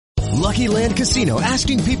Lucky Land Casino,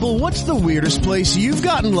 asking people, what's the weirdest place you've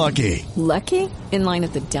gotten lucky? Lucky? In line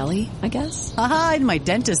at the deli, I guess? Aha, in my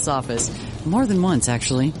dentist's office. More than once,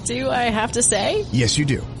 actually. Do I have to say? Yes, you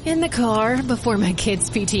do. In the car before my kids'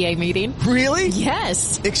 PTA meeting. Really?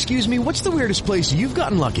 Yes. Excuse me, what's the weirdest place you've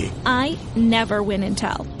gotten lucky? I never win and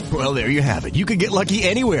tell. Well, there you have it. You can get lucky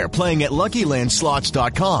anywhere, playing at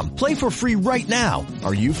LuckyLandSlots.com. Play for free right now.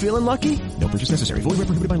 Are you feeling lucky? No purchase necessary. Void where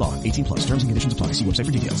prohibited by law. 18 plus. Terms and conditions apply. See website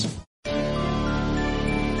for details.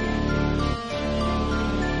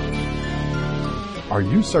 Are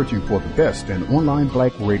you searching for the best in online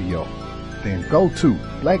black radio? Then go to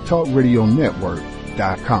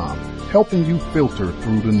blacktalkradionetwork.com, helping you filter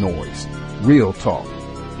through the noise. Real talk,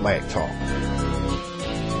 black talk.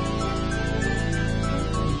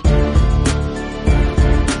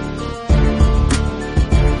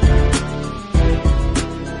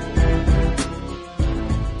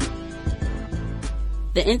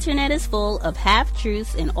 The internet is full of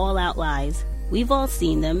half-truths and all-out lies. We've all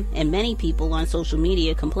seen them, and many people on social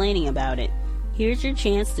media complaining about it. Here's your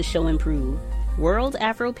chance to show and prove.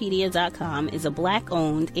 WorldAfropedia.com is a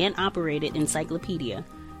black-owned and operated encyclopedia.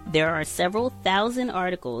 There are several thousand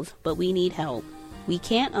articles, but we need help. We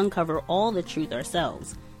can't uncover all the truth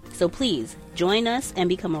ourselves. So please, join us and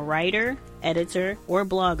become a writer, editor, or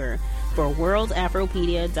blogger for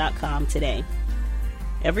WorldAfropedia.com today.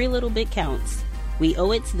 Every little bit counts. We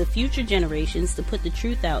owe it to the future generations to put the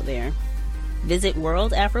truth out there. Visit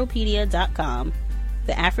WorldAfropedia.com,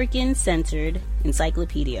 the African-centered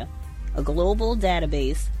encyclopedia, a global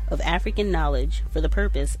database of African knowledge for the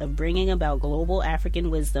purpose of bringing about global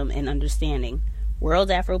African wisdom and understanding.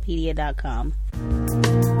 WorldAfropedia.com.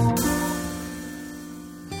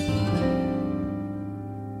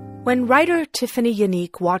 When writer Tiffany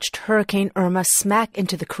Unique watched Hurricane Irma smack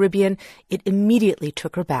into the Caribbean, it immediately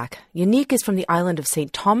took her back. Unique is from the island of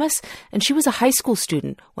St. Thomas, and she was a high school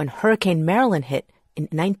student when Hurricane Marilyn hit in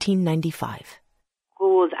 1995.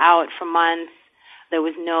 School was out for months. There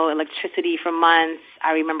was no electricity for months.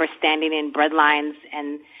 I remember standing in bread lines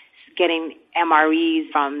and getting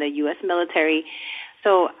MREs from the U.S. military.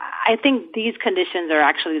 So I think these conditions are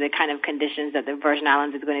actually the kind of conditions that the Virgin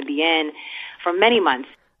Islands is going to be in for many months.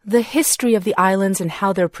 The history of the islands and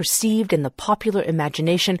how they're perceived in the popular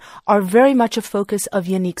imagination are very much a focus of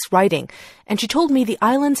Unique's writing. And she told me the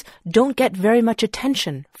islands don't get very much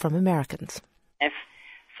attention from Americans. If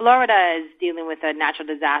Florida is dealing with a natural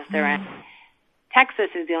disaster and Texas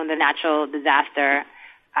is dealing with a natural disaster,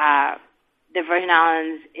 the Virgin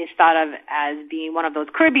Islands is thought of as being one of those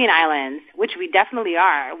Caribbean islands, which we definitely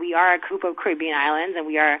are. We are a group of Caribbean islands, and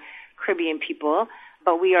we are Caribbean people.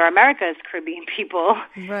 But we are America's Caribbean people,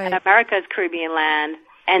 right, and America's Caribbean land,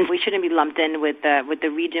 and we shouldn't be lumped in with the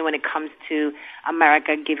region when it comes to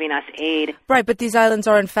America giving us aid. Right, but these islands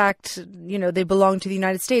are, in fact, they belong to the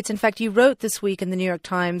United States. In fact, you wrote this week in the New York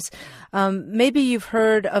Times, maybe you've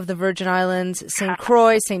heard of the Virgin Islands, St.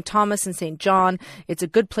 Croix, St. Thomas, and St. John. It's a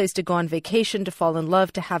good place to go on vacation, to fall in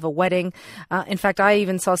love, to have a wedding. In fact, I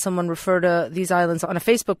even saw someone refer to these islands on a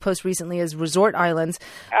Facebook post recently as resort islands.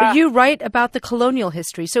 But you write about the colonial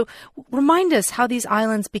history. So remind us how these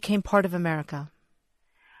islands became part of America.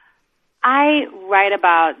 I write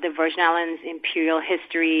about the Virgin Islands imperial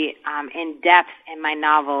history in depth in my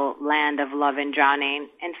novel, Land of Love and Drowning.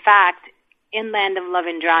 In fact, in Land of Love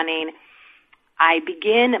and Drowning, I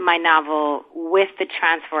begin my novel with the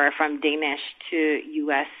transfer from Danish to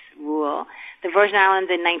U.S. rule. The Virgin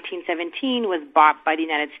Islands in 1917 was bought by the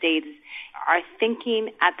United States. Our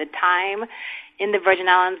thinking at the time in the Virgin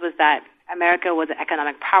Islands was that America was an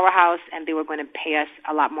economic powerhouse, and they were going to pay us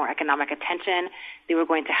a lot more economic attention. They were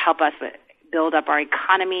going to help us build up our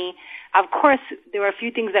economy. Of course, there were a few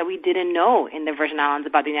things that we didn't know in the Virgin Islands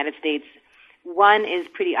about the United States. One is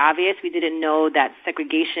pretty obvious. We didn't know that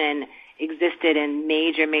segregation existed in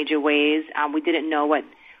major ways. We didn't know what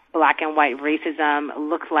black and white racism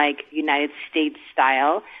looked like United States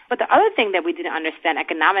style. But the other thing that we didn't understand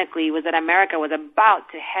economically was that America was about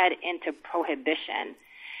to head into prohibition.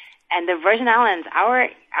 And the Virgin Islands, our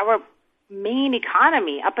main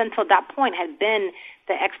economy up until that point had been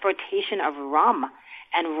the exportation of rum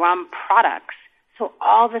and rum products. So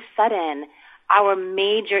all of a sudden, our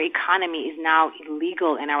major economy is now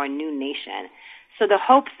illegal in our new nation. So the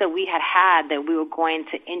hopes that we had that we were going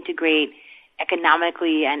to integrate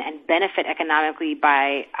economically and benefit economically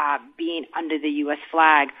by being under the U.S.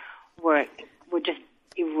 flag were just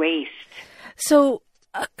erased. So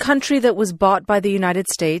a country that was bought by the United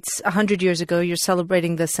States 100 years ago, you're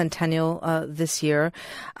celebrating the centennial this year.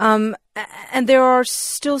 And there are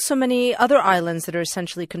still so many other islands that are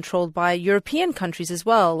essentially controlled by European countries as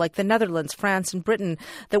well, like the Netherlands, France, and Britain,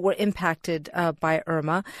 that were impacted by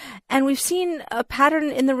Irma. And we've seen a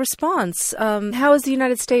pattern in the response. How has the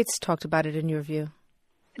United States talked about it in your view?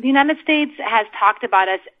 The United States has talked about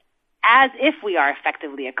us as if we are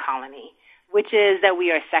effectively a colony, which is that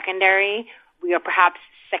we are secondary. We are perhaps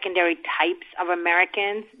secondary types of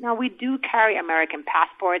Americans. Now, we do carry American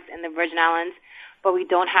passports in the Virgin Islands, but we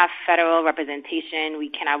don't have federal representation. We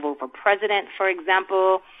cannot vote for president, for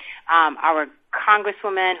example. Our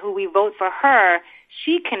congresswoman, who we vote for her,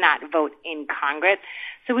 she cannot vote in Congress.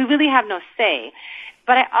 So we really have no say.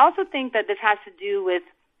 But I also think that this has to do with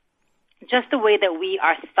just the way that we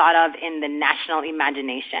are thought of in the national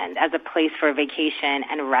imagination as a place for vacation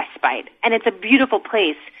and respite. And it's a beautiful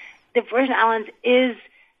place. The Virgin Islands is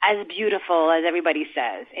as beautiful as everybody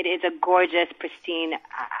says. It is a gorgeous, pristine,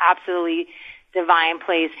 absolutely divine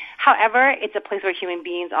place. However, it's a place where human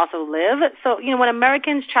beings also live. So, when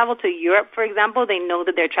Americans travel to Europe, for example, they know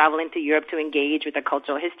that they're traveling to Europe to engage with the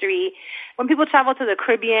cultural history. When people travel to the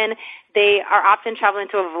Caribbean, they are often traveling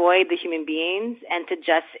to avoid the human beings and to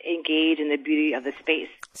just engage in the beauty of the space.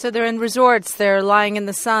 So they're in resorts, they're lying in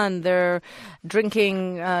the sun, they're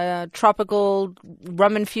drinking tropical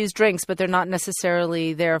rum-infused drinks, but they're not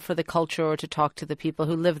necessarily there for the culture or to talk to the people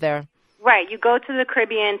who live there. Right. You go to the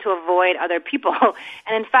Caribbean to avoid other people.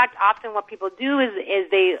 And in fact, often what people do is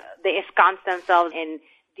they ensconce themselves in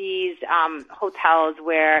these hotels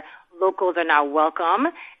where locals are not welcome.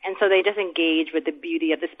 And so they just engage with the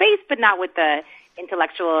beauty of the space, but not with the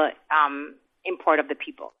intellectual import of the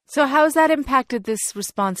people. So how has that impacted this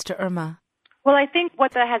response to Irma? Well, I think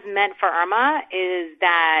what that has meant for Irma is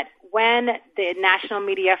that when the national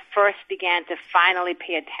media first began to finally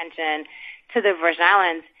pay attention to the Virgin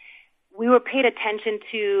Islands, we were paid attention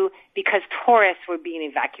to because tourists were being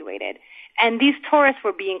evacuated. And these tourists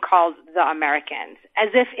were being called the Americans, as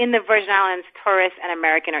if in the Virgin Islands, tourists and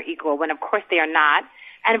American are equal, when of course they are not.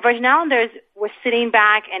 And Virgin Islanders were sitting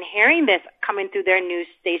back and hearing this coming through their news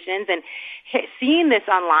stations and seeing this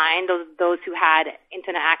online, those who had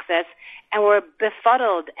internet access, and were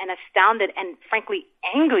befuddled and astounded and frankly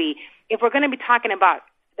angry. If we're going to be talking about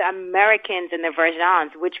the Americans in the Virgin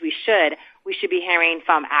Islands, which we should be hearing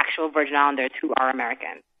from actual Virgin Islanders who are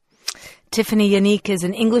Americans. Tiffany Yannick is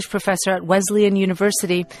an English professor at Wesleyan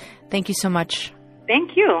University. Thank you so much.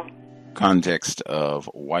 Thank you. Context of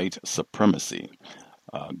white supremacy.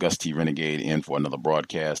 Gus T. Renegade in for another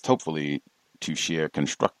broadcast, hopefully to share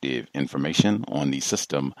constructive information on the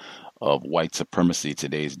system of white supremacy.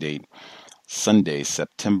 Today's date, Sunday,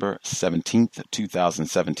 September 17th,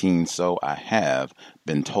 2017. So I have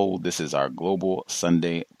been told this is our Global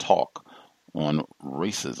Sunday Talk on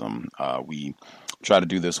racism. We try to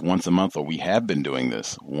do this once a month, or we have been doing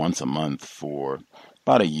this once a month for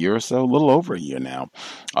about a year or so, a little over a year now.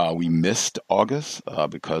 We missed August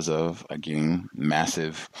because of, again,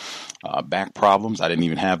 massive back problems. I didn't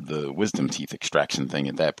even have the wisdom teeth extraction thing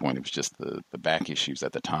at that point. It was just the back issues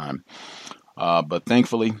at the time. But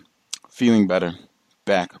thankfully, feeling better,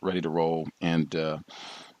 back, ready to roll. And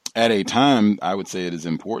at a time, I would say it is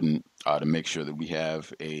important to make sure that we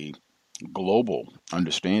have a global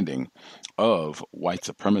understanding of white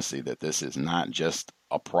supremacy, that this is not just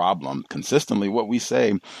a problem. Consistently, what we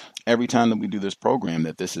say every time that we do this program,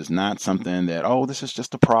 that this is not something that, this is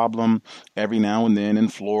just a problem every now and then in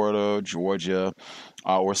Florida, Georgia,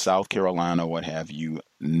 or South Carolina, what have you.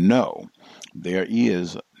 No, there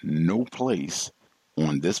is no place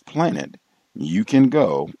on this planet you can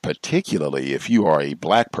go, particularly if you are a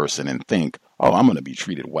black person, and think, I'm going to be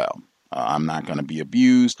treated well. I'm not going to be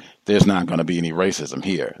abused. There's not going to be any racism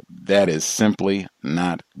here. That is simply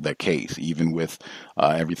not the case. Even with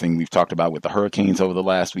everything we've talked about with the hurricanes over the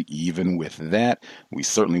last week, even with that, we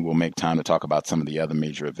certainly will make time to talk about some of the other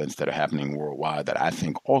major events that are happening worldwide that I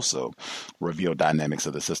think also reveal dynamics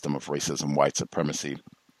of the system of racism, white supremacy.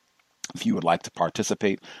 If you would like to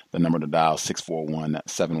participate, the number to dial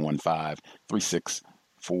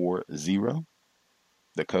 641-715-3640.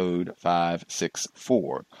 The code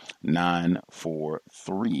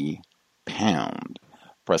 564-943#.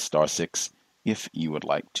 Press *6 if you would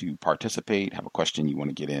like to participate, have a question you want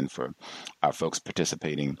to get in for our folks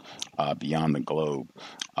participating beyond the globe.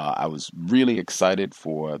 I was really excited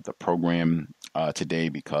for the program today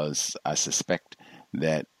because I suspect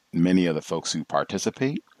that many of the folks who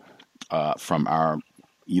participate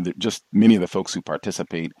many of the folks who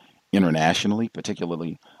participate internationally,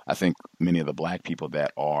 particularly, I think many of the black people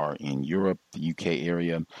that are in Europe, the UK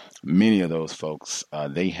area, many of those folks,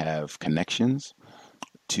 they have connections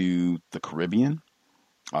to the Caribbean,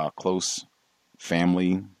 close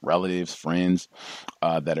family, relatives, friends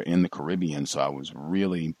that are in the Caribbean. So I was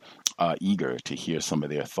really eager to hear some of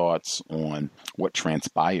their thoughts on what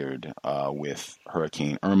transpired with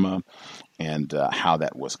Hurricane Irma and how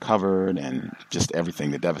that was covered and just everything.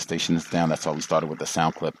 The devastation is down. That's why we started with the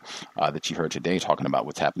sound clip that you heard today talking about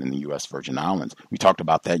what's happening in the U.S. Virgin Islands. We talked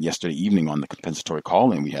about that yesterday evening on the compensatory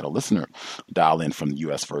call-in. We had a listener dial in from the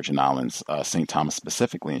U.S. Virgin Islands, St. Thomas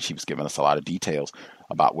specifically, and she was giving us a lot of details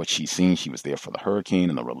about what she's seen. She was there for the hurricane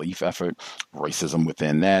and the relief effort, racism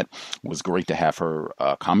within that. It was great to have her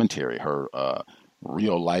commentary, her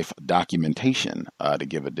real-life documentation to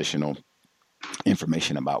give additional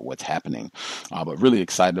information about what's happening, but really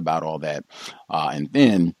excited about all that. And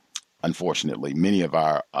then, unfortunately, many of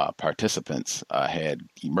our participants had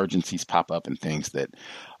emergencies pop up and things that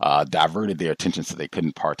diverted their attention so they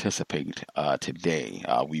couldn't participate today.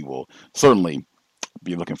 We will certainly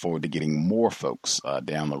be looking forward to getting more folks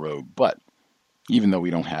down the road. But even though we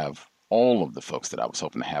don't have all of the folks that I was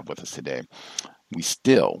hoping to have with us today, we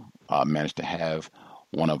still managed to have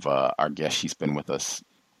one of our guests. She's been with us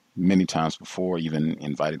many times before, even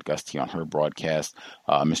invited Gusty on her broadcast.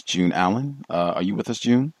 Miss June Allen, are you with us,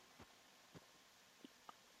 June?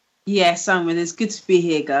 Yes, I'm with us. Good to be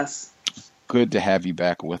here, Gus. Good to have you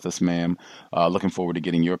back with us, ma'am. Looking forward to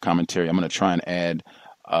getting your commentary. I'm going to try and add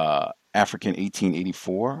African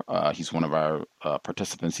 1884. He's one of our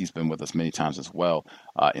participants. He's been with us many times as well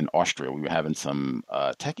in Austria. We were having some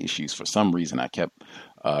tech issues for some reason. I kept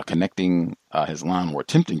connecting his line or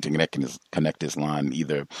attempting to connect his line.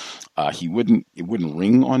 Either it wouldn't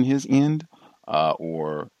ring on his end,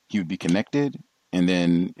 or he would be connected and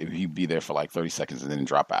then he'd be there for like 30 seconds and then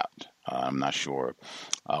drop out. I'm not sure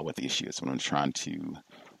what the issue is, but I'm trying to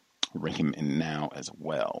ring him in now as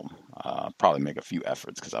well. Probably make a few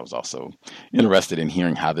efforts because I was also interested in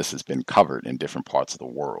hearing how this has been covered in different parts of the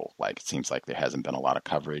world. Like, it seems like there hasn't been a lot of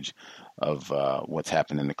coverage of what's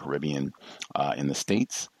happened in the Caribbean, in the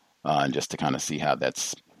States, and just to kind of see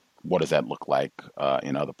what does that look like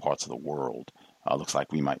in other parts of the world. Looks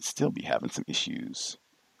like we might still be having some issues.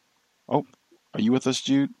 Oh, are you with us,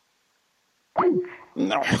 Jude?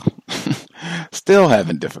 No. Still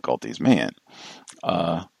having difficulties, man.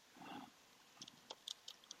 I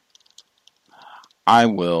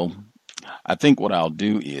think what I'll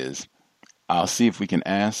do is I'll see if we can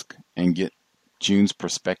ask and get June's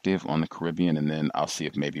perspective on the Caribbean, and then I'll see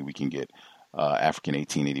if maybe we can get African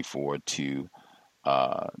 1884 to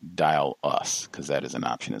dial us, because that is an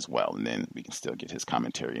option as well, and then we can still get his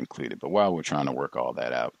commentary included. But while we're trying to work all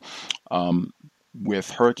that out, with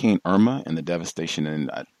Hurricane Irma and the devastation,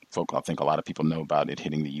 and I think a lot of people know about it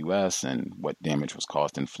hitting the U.S. and what damage was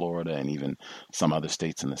caused in Florida and even some other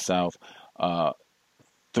states in the South.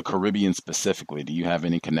 The Caribbean specifically, do you have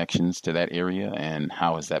any connections to that area, and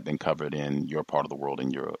how has that been covered in your part of the world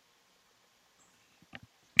in Europe?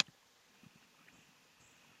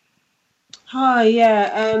 Hi,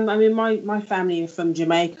 yeah. I mean, my family are from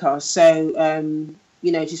Jamaica, so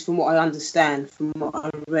just from what I understand, from what I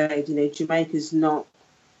read, Jamaica's not,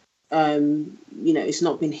 it's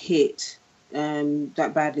not been hit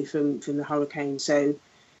that badly from the hurricane. So,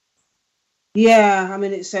 yeah, I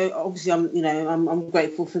mean, so obviously I'm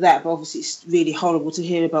grateful for that, but obviously it's really horrible to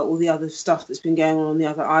hear about all the other stuff that's been going on the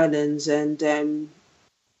other islands, and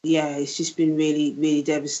it's just been really, really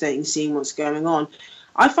devastating seeing what's going on.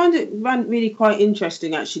 I find it really quite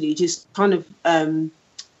interesting, actually, just kind of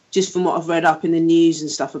just from what I've read up in the news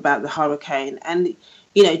and stuff about the hurricane, and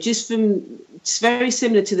it's very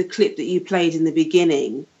similar to the clip that you played in the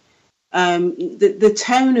beginning. The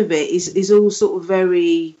tone of it is all sort of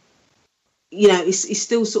very, it's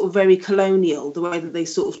still sort of very colonial, the way that they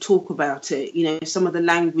sort of talk about it. Some of the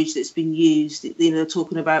language that's been used, they're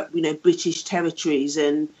talking about, British territories,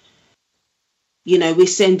 and, we're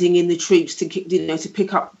sending in the troops to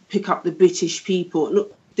pick up the British people.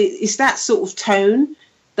 Look, it's that sort of tone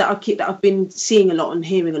that I've been seeing a lot and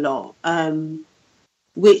hearing a lot.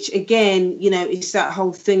 Which again, it's that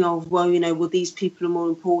whole thing of, well, these people are more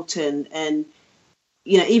important, and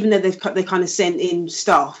even though they kind of sent in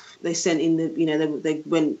stuff, they sent in they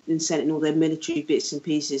went and sent in all their military bits and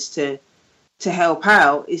pieces to help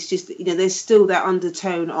out. It's just there's still that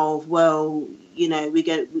undertone of, well,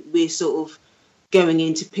 we're sort of going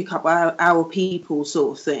in to pick up our people,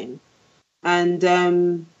 sort of thing,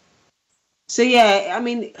 and so yeah, I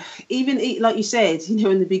mean, even like you said,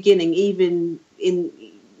 in the beginning, even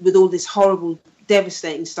with all this horrible,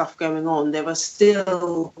 devastating stuff going on, there are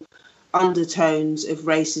still undertones of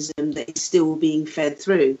racism that is still being fed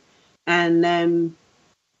through. And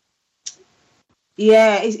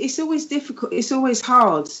it's always difficult. It's always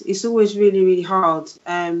hard. It's always really, really hard.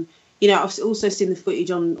 I've also seen the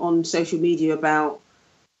footage on social media about,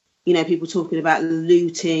 people talking about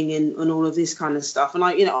looting and all of this kind of stuff. And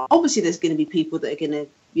obviously there's going to be people that are going to,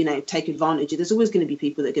 take advantage of. There's always going to be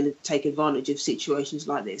people that are going to take advantage of situations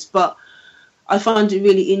like this. But I find it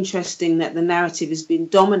really interesting that the narrative has been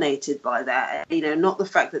dominated by that. Not the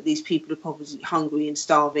fact that these people are probably hungry and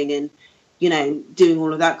starving and, doing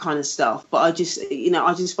all of that kind of stuff. But I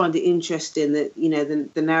just find it interesting that,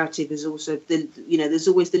 the narrative is also, there's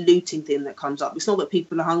always the looting thing that comes up. It's not that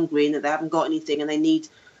people are hungry and that they haven't got anything and they need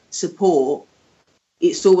support.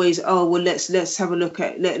 It's always, oh, well, let's have a look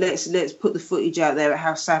at, let's put the footage out there at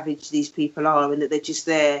how savage these people are and that they're just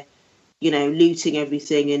there, looting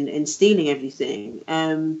everything and stealing everything.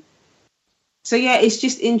 So, yeah, it's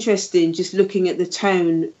just interesting just looking at the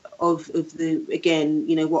tone of the, again,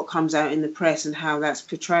 what comes out in the press and how that's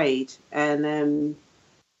portrayed. And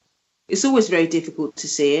it's always very difficult to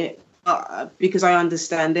see it because I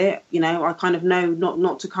understand it. I kind of know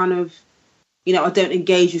not to kind of, I don't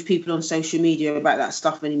engage with people on social media about that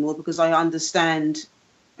stuff anymore because I understand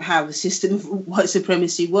how the system of white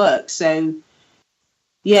supremacy works. So,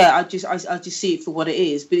 yeah, I just see it for what it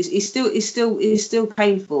is. But it's still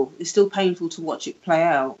painful. It's still painful to watch it play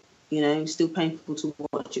out. It's still painful to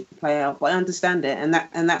watch it play out. But I understand it, and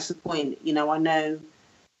that's the point.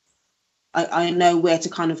 I know where to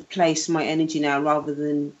kind of place my energy now, rather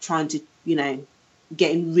than trying to,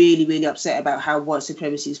 getting really, really upset about how white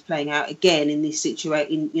supremacy is playing out again in this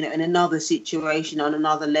situation, in another situation on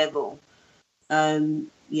another level.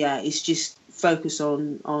 It's just focus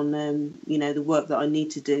on the work that I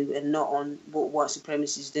need to do and not on what white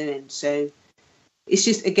supremacy is doing. So it's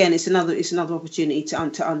just, again, it's another opportunity to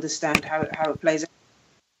understand how it plays out.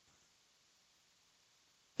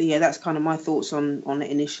 But yeah, that's kind of my thoughts on it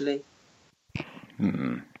initially.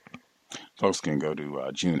 Mm-hmm. Folks can go to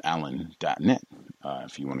juneallen.net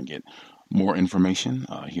if you want to get more information,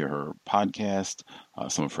 hear her podcast,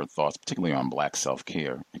 some of her thoughts, particularly on Black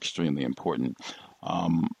self-care, extremely important.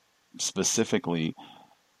 Specifically,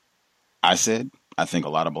 I think a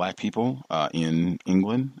lot of Black people in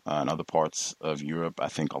England and other parts of Europe, I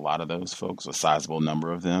think a lot of those folks, a sizable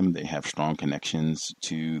number of them, they have strong connections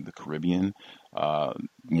to the Caribbean.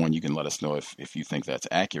 One, you can let us know if you think that's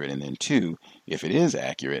accurate. And then two, if it is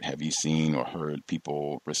accurate, have you seen or heard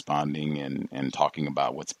people responding and talking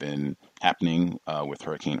about what's been happening with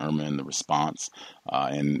Hurricane Irma and the response?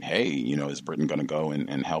 And hey, is Britain going to go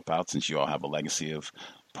and help out, since you all have a legacy of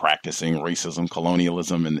practicing racism,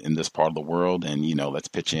 colonialism in this part of the world, and let's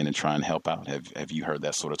pitch in and try and help out? Have you heard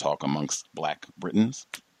that sort of talk amongst Black Britons?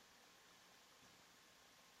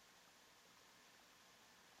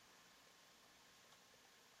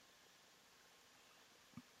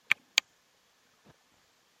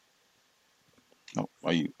 Oh,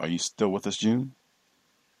 are you still with us, June?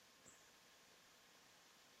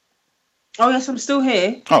 Oh yes, I'm still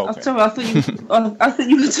here. Oh, okay. I'm sorry, I thought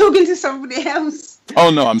you were talking to somebody else. Oh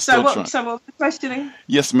no, I'm still trying. So what was the questioning?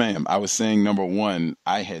 Yes, ma'am. I was saying, number one,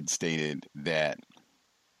 I had stated that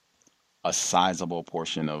a sizable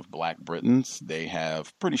portion of Black Britons, they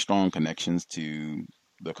have pretty strong connections to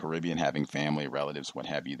the Caribbean, having family, relatives, what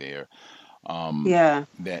have you there.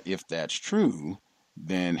 That if that's true,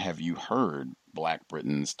 then have you heard Black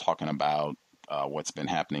Britons talking about what's been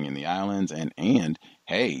happening in the islands and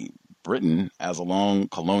hey, Britain, as a long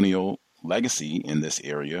colonial legacy in this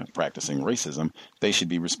area, practicing racism, they should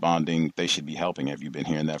be responding, they should be helping. Have you been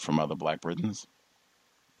hearing that from other Black Britons?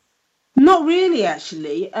 Not really,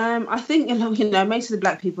 actually. I think, most of the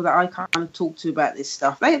Black people that I kind of talk to about this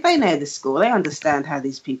stuff, they know the score. They understand how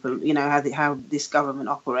these people, how this government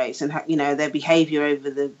operates, and how, their behaviour over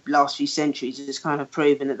the last few centuries has kind of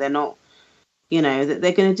proven that they're not, that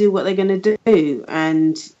they're going to do what they're going to do.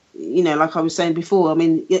 And like I was saying before, I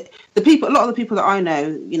mean, a lot of the people that I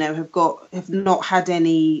know, have not had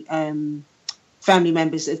any family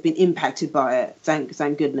members that have been impacted by it.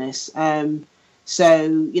 Thank goodness.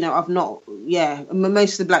 So, I've not,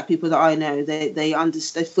 most of the Black people that I know,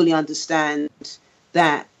 they fully understand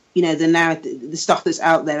that, the narrative, the stuff that's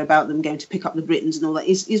out there about them going to pick up the Britons and all that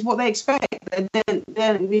is what they expect. They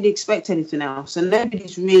don't really expect anything else. And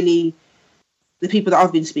nobody's really, the people that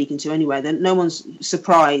I've been speaking to anyway, no one's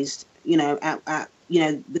surprised, at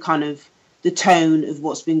the kind of the tone of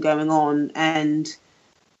what's been going on. And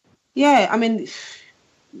yeah, I mean,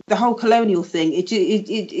 the whole colonial thing, it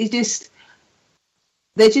just,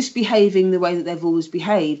 they're just behaving the way that they've always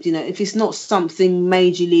behaved. If it's not something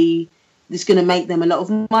majorly that's going to make them a lot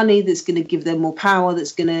of money, that's going to give them more power,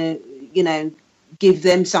 that's going to, give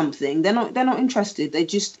them something, they're not interested. They're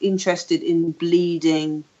just interested in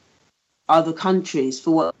bleeding other countries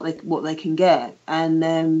for what they can get.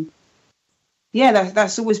 And Yeah,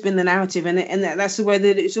 that's always been the narrative, and that's the way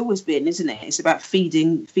that it's always been, isn't it? It's about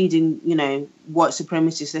feeding, white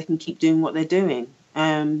supremacists. They can keep doing what they're doing.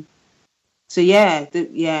 So yeah, the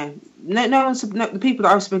people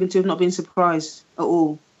that I've spoken to have not been surprised at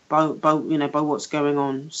all by what's going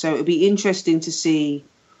on. So it'll be interesting to see,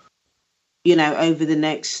 over the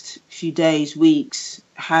next few days, weeks,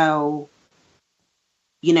 how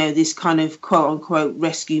this kind of quote unquote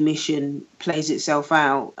rescue mission plays itself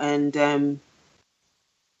out, and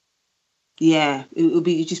yeah, it would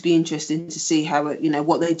be just be interesting to see how it,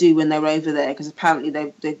 what they do when they're over there, because apparently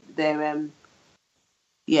they're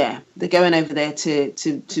going over there to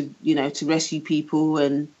rescue people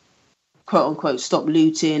and quote unquote stop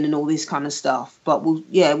looting and all this kind of stuff. But we'll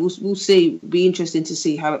see. It'll be interesting to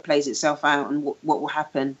see how it plays itself out and what will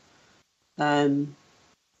happen. What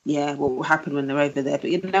will happen when they're over there?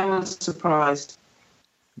 But no one's surprised.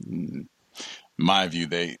 My view,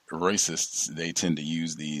 racists tend to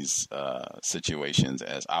use these situations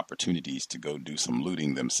as opportunities to go do some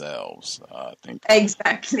looting themselves. I think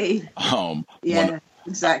exactly.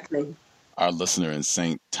 Exactly. Our listener in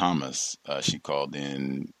St. Thomas, she called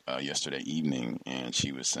in yesterday evening, and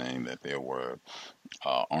she was saying that there were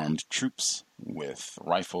armed troops with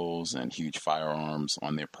rifles and huge firearms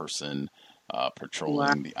on their person,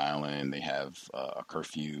 patrolling the island. They have a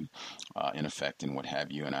curfew in effect and what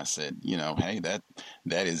have you. And I said, hey,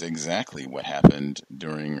 that is exactly what happened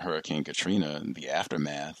during Hurricane Katrina and the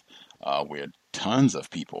aftermath, where tons of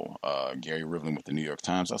people, Gary Rivlin with the New York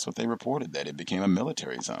Times, that's what they reported, that it became a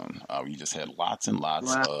military zone. You just had lots and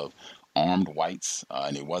lots of armed whites.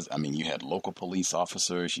 And you had local police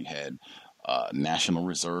officers, you had National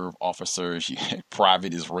Reserve officers, you had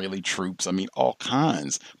private Israeli troops, all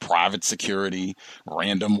kinds, private security,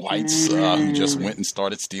 random whites who just went and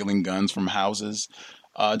started stealing guns from houses,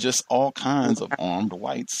 just all kinds of armed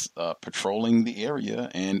whites patrolling the area,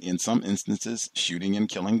 and in some instances shooting and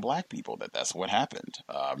killing black people. That's what happened.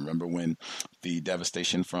 I remember when the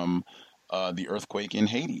devastation from the earthquake in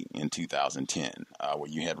Haiti in 2010, where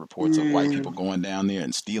you had reports of white people going down there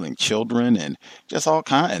and stealing children and just all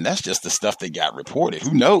kinds. And that's just the stuff that got reported.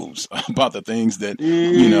 Who knows about the things that,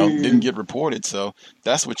 didn't get reported. So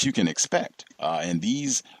that's what you can expect. And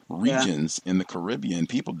these regions in the Caribbean,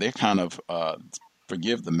 people, they're kind of,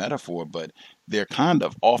 forgive the metaphor, but they're kind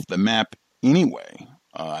of off the map anyway.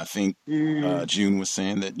 I think June was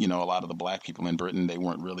saying that, a lot of the black people in Britain, they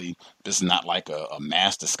weren't really, this is not like a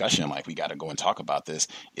mass discussion, like we got to go and talk about this.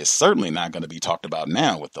 It's certainly not going to be talked about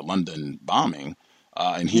now with the London bombing.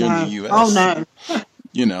 And here in the U.S., oh,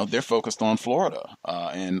 no. They're focused on Florida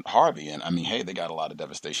and Harvey. And hey, they got a lot of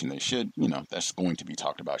devastation. They should, that's going to be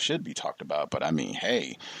talked about, should be talked about. But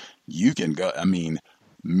hey, you can go,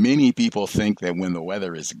 many people think that when the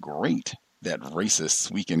weather is great, that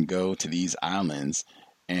racists, we can go to these islands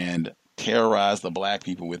and terrorize the black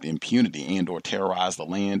people with impunity, and or terrorize the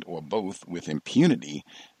land, or both, with impunity.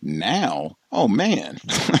 Now, oh man,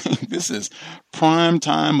 this is prime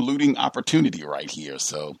time looting opportunity right here.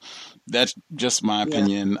 So that's just my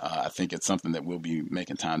opinion. I think it's something that we'll be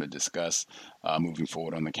making time to discuss moving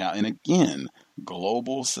forward on the calendar. And again,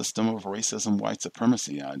 global system of racism, white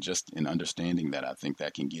supremacy, just in understanding that, I think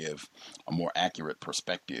that can give a more accurate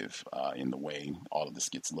perspective in the way all of this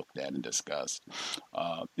gets looked at and discussed.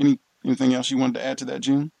 Anything else you wanted to add to that,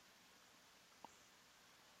 June?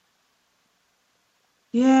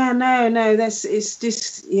 Yeah, no, it's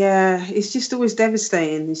just always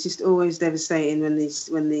devastating. It's just always devastating when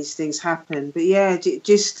these things happen. But yeah,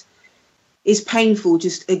 just it's painful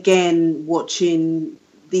just again watching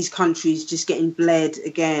these countries just getting bled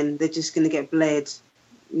again. They're just going to get bled,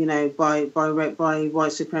 by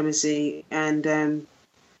white supremacy. And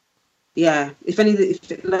if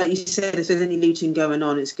like you said, if there's any looting going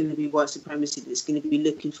on, it's going to be white supremacy that's going to be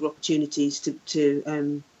looking for opportunities to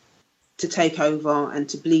take over and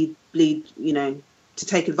to bleed, to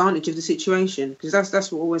take advantage of the situation, because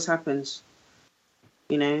that's what always happens,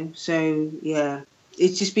 So yeah,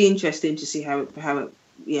 it's just be interesting to see how it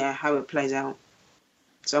plays out.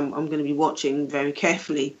 So I'm going to be watching very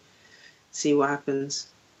carefully, see what happens.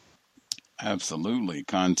 Absolutely.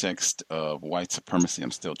 Context of white supremacy.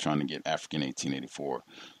 I'm still trying to get African 1884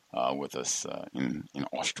 with us in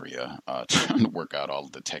Austria, trying to work out all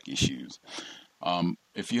of the tech issues.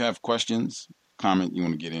 If you have questions, comment you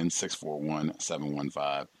want to get in,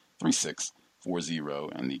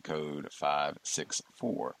 641-715-3640 and the code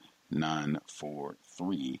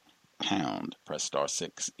 564-943 #. Press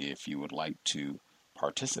 *6 if you would like to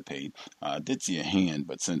participate. I did see a hand,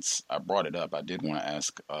 but since I brought it up, I did want to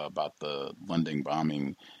ask about the London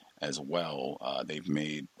bombing as well. They've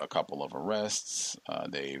made a couple of arrests.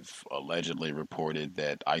 They've allegedly reported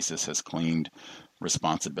that ISIS has claimed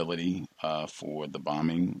responsibility for the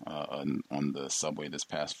bombing on the subway this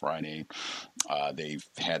past Friday. They've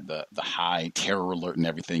had the high terror alert and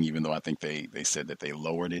everything, even though I think they said that they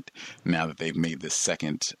lowered it now that they've made this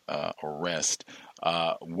second arrest.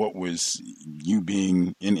 What was you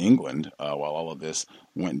being in England while all of this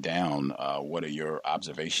went down? What are your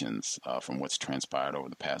observations from what's transpired over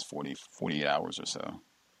the past 48 hours or so?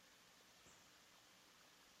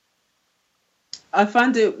 I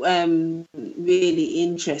find it really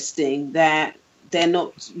interesting that they're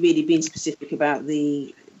not really being specific about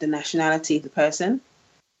the nationality of the person.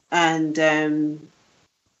 And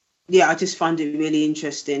I just find it really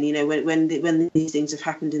interesting. You know, when these things have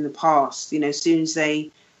happened in the past, you know, as soon as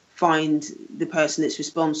they find the person that's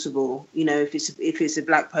responsible, you know, if it's a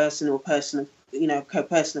black person or person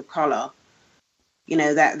of color, you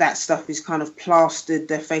know, that stuff is kind of plastered.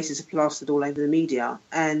 Their faces are plastered all over the media,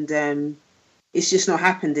 and it's just not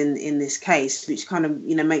happened in this case, which kind of,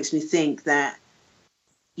 you know, makes me think that,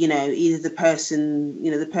 you know, either the person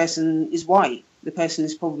is white. The person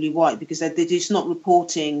is probably white because they're just not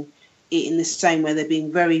reporting it in the same way. They're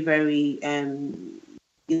being very, very,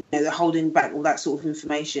 you know, they're holding back all that sort of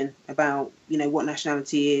information about, you know, what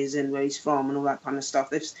nationality he is and where he's from and all that kind of stuff.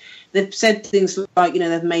 They've said things like, you know,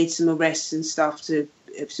 they've made some arrests and stuff to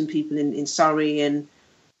some people in Surrey, and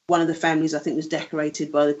one of the families I think was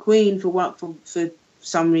decorated by the Queen for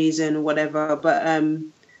some reason or whatever. But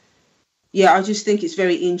I just think it's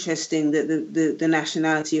very interesting that the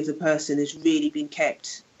nationality of the person has really been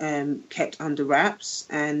kept under wraps,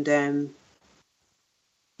 and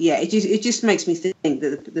it just makes me think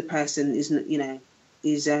that the person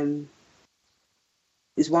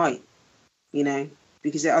is white, you know,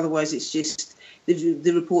 because otherwise it's just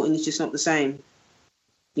the reporting is just not the same,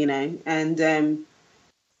 you know. And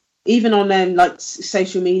even on like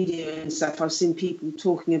social media and stuff, I've seen people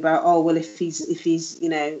talking about, oh well, if he's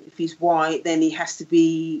white, then he has to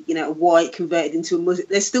be, you know, a white converted into a Muslim.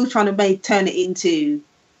 They're still trying to turn it into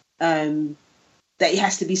that he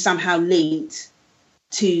has to be somehow linked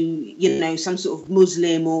to, you know, some sort of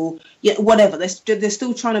Muslim or whatever. They're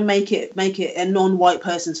still trying to make it a non-white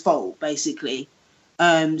person's fault, basically.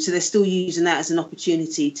 So they're still using that as an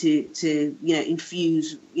opportunity to you know,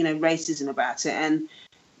 infuse, you know, racism about it. And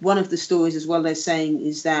one of the stories as well they're saying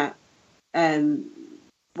is that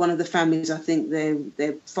one of the families, I think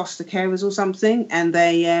they're foster carers or something, and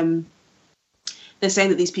they're saying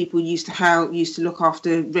that these people used to look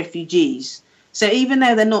after refugees. So even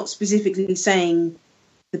though they're not specifically saying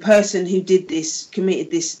the person who committed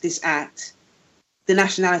this act, the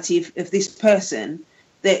nationality of this person,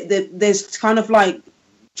 there's kind of like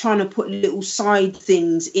trying to put little side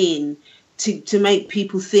things in to make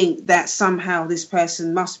people think that somehow this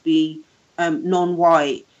person must be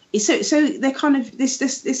non-white. So they're kind of this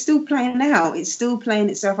it's still playing out. It's still playing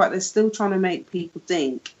itself out. They're still trying to make people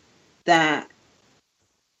think that,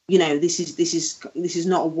 you know, this is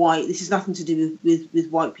not a white. This has nothing to do with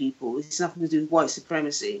white people. This has nothing to do with white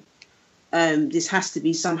supremacy. This has to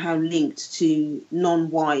be somehow linked to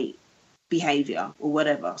non-white behaviour or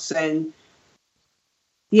whatever. So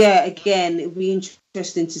yeah, again, it'll be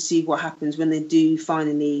interesting to see what happens when they do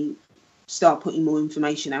finally start putting more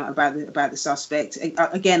information out about the suspect.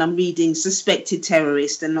 Again, I'm reading suspected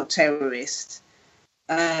terrorist and not terrorist,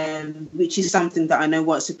 which is something that I know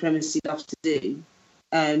white supremacy loves to do,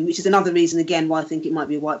 which is another reason, again, why I think it might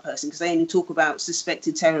be a white person, because they only talk about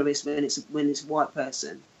suspected terrorist when it's a white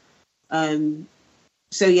person.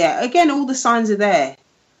 So yeah, again, all the signs are there.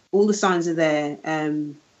 All the signs are there.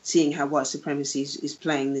 Seeing how white supremacy is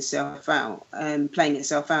playing itself out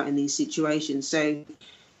in these situations. So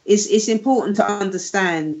it's important to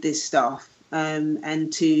understand this stuff,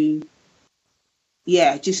 and to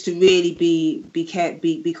just to really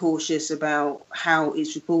be cautious about how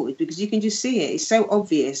it's reported, because you can just see it. It's so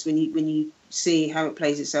obvious when you see how it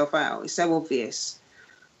plays itself out. It's so obvious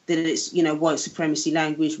that it's, you know, white supremacy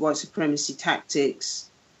language, white supremacy tactics.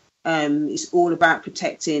 It's all about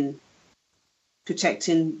protecting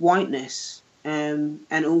whiteness,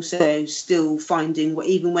 and also still finding,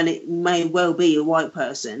 even when it may well be a white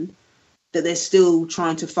person, that they're still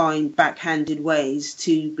trying to find backhanded ways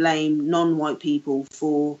to blame non-white people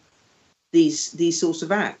for these sorts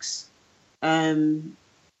of acts. So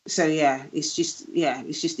it's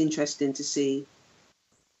just interesting to see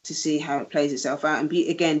how it plays itself out, and be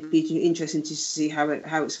interesting to see how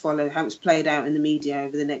it's played out in the media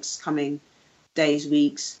over the next coming days,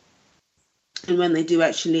 weeks. And when they do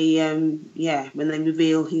actually, when they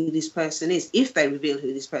reveal who this person is, if they reveal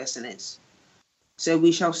who this person is. So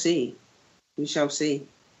we shall see. We shall see.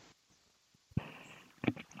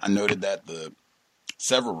 I noted that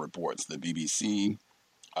several reports, the BBC,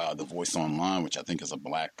 the Voice Online, which I think is a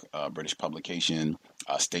black British publication,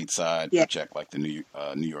 stateside, Yeah. check like the New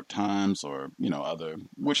York Times or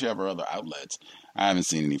whichever other outlets. I haven't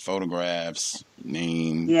seen any photographs,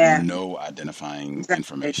 name, no identifying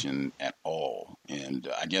information at all. And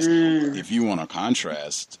I guess if you want to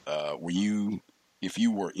contrast, if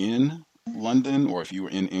you were in London or if you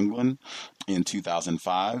were in England in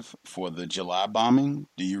 2005 for the July bombing,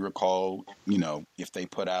 do you recall, if they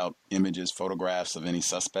put out images, photographs of any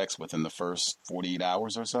suspects within the first 48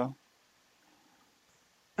 hours or so?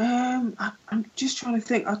 I'm just trying to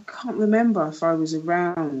think. I can't remember if I was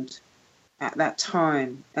around at that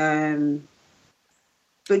time. But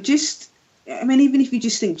even if you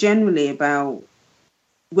just think generally about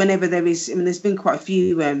whenever there's been quite a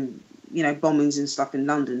few bombings and stuff in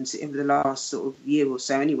London over the last sort of year or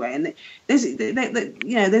so anyway, and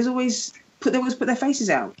they always put their faces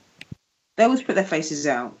out. They always put their faces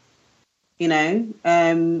out, and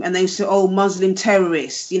they say, Muslim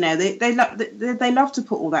terrorists, they love to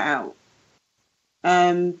put all that out.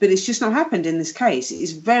 But it's just not happened in this case.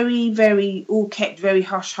 It's very, very all kept very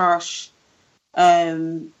hush hush.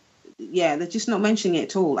 They're just not mentioning it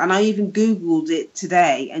at all. And I even Googled it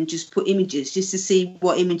today and just put images just to see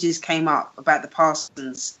what images came up about the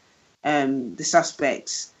Parsons, the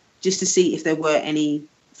suspects, just to see if there were any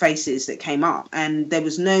faces that came up. And there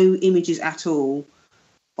was no images at all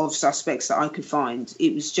of suspects that I could find.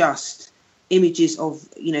 It was just images of,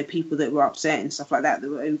 people that were upset and stuff like that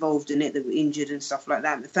were involved in it, that were injured and stuff like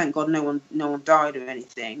that. But thank God no one died or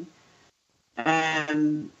anything.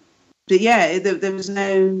 But yeah, there was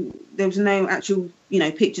no actual,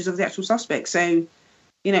 pictures of the actual suspect. So,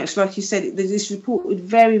 it's like you said, this reported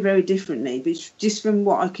very, very differently. But just from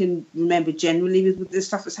what I can remember generally with the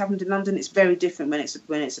stuff that's happened in London, it's very different when it's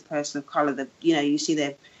a person of colour. That you see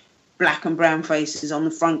their black and brown faces on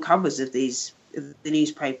the front covers of the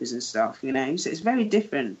newspapers and stuff. So it's very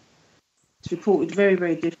different. It's reported very,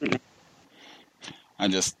 very differently.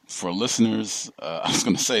 For listeners, I was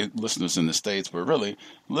going to say listeners in the States, but really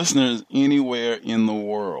listeners anywhere in the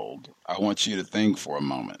world, I want you to think for a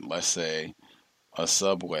moment. Let's say a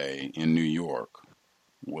subway in New York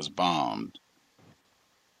was bombed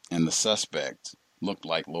and the suspect looked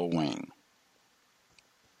like Lil Wayne.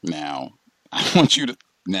 Now,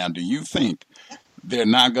 do you think they're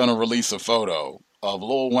not going to release a photo of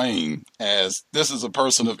Lil Wayne as this is a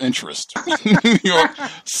person of interest? New York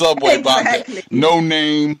subway exactly. bomb. No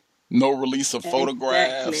name, no release of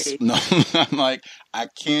photographs. Exactly. No, I'm like, I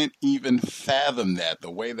can't even fathom that.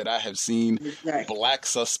 The way that I have seen black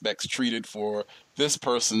suspects treated for this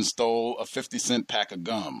person stole a 50-cent pack of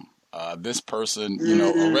gum. This person,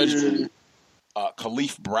 allegedly,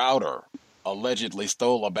 Khalif Browder allegedly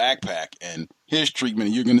stole a backpack, and his treatment,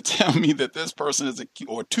 and you're going to tell me that this person is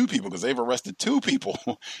or two people, because they've arrested two people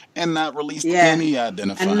and not released any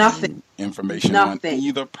identifying information on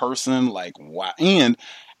either person. Like, why? And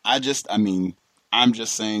I'm just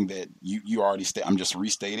saying that you already I'm just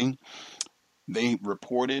restating. They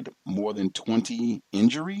reported more than 20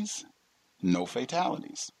 injuries, no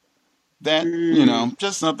fatalities. That,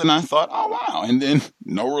 just something I thought, oh, wow. And then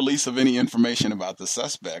no release of any information about the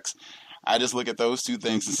suspects. I just look at those two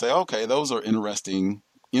things and say, okay, those are interesting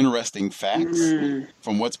facts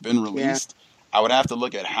from what's been released. Yeah. I would have to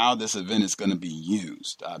look at how this event is going to be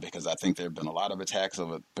used because I think there have been a lot of attacks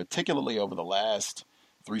particularly over the last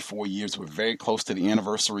 3-4 years. We're very close to the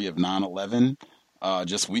anniversary of 9/11,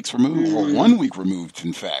 just weeks removed, or 1 week removed,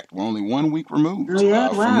 in fact. We're only 1 week removed. Oh,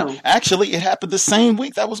 yeah, wow. Actually, it happened the same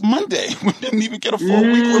week. That was Monday. We didn't even get a full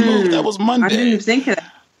week removed. That was Monday. I didn't even think of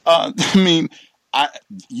that.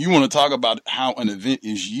 You want to talk about how an event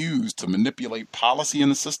is used to manipulate policy in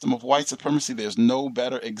the system of white supremacy? There's no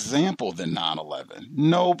better example than 9/11.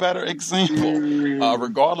 No better example.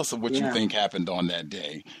 Regardless of what you think happened on that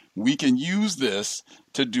day, we can use this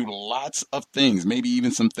to do lots of things, maybe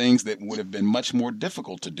even some things that would have been much more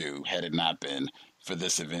difficult to do had it not been for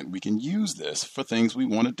this event. We can use this for things we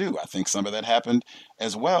want to do. I think some of that happened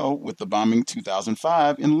as well with the bombing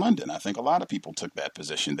 2005 in London. I think a lot of people took that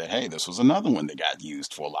position that, hey, this was another one that got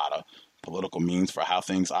used for a lot of political means for how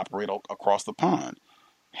things operate across the pond.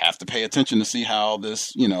 Have to pay attention to see how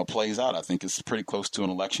this, plays out. I think it's pretty close to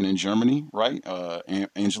an election in Germany, right?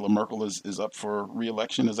 Angela Merkel is up for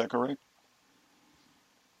re-election. Is that correct?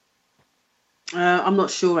 I'm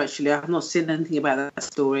not sure, actually. I've not seen anything about that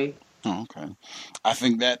story. Oh, okay. I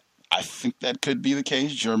think that could be the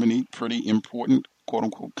case. Germany, pretty important, quote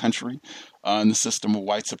unquote, country. in the system of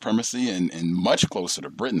white supremacy, and much closer to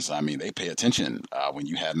Britain. So, I mean, they pay attention when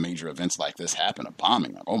you have major events like this happen, a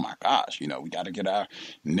bombing. Like, oh my gosh, we got to get our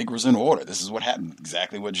niggers in order. This is what happened.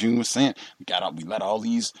 Exactly what June was saying. We let all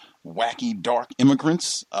these wacky, dark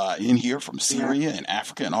immigrants in here from Syria and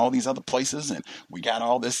Africa and all these other places, and we got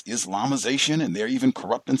all this Islamization, and they're even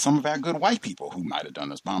corrupting some of our good white people who might have done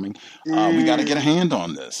this bombing. We got to get a hand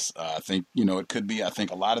on this. I think, it could be, I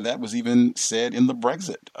think a lot of that was even said in the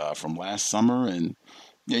Brexit from last summer, and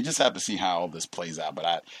you just have to see how all this plays out.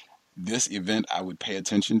 But this event I would pay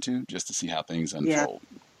attention to just to see how things unfold.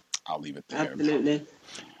 I'll leave it there. Absolutely.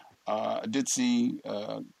 I did see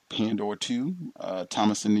Pandora 2.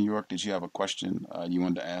 Thomas in New York, did you have a question you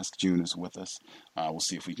wanted to ask? June is with us. We'll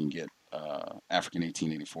see if we can get African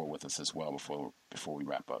 1884 with us as well before we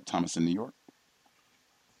wrap up. Thomas in New York?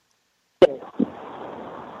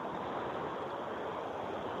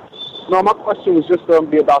 No, my question was just going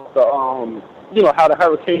to be about the, how the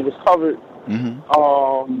hurricane was covered.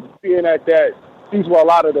 Being that these were a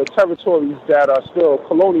lot of the territories that are still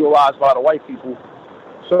colonialized by the white people.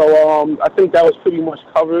 So I think that was pretty much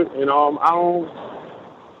covered, and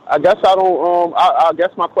I guess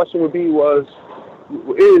my question would be how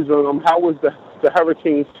was the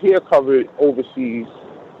hurricanes here covered overseas?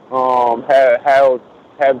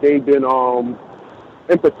 Have they been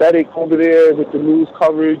empathetic over there with the news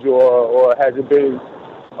coverage, or has it been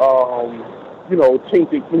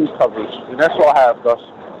tainted news coverage? And that's all I have, Gus.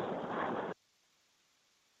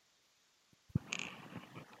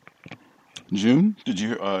 June, did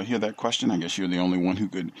you hear that question? I guess you're the only one who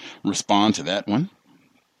could respond to that one.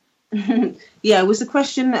 Yeah, was the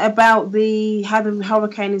question about how the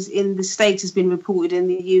hurricane in the States has been reported in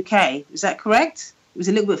the UK? Is that correct? It was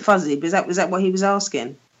a little bit fuzzy, but was that what he was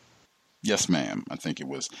asking? Yes, ma'am. I think it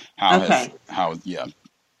was. Yeah,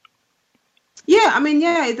 I mean,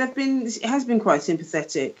 it has been quite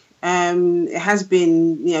sympathetic. It has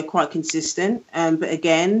been, quite consistent. But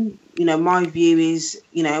again, my view is,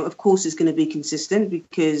 of course it's going to be consistent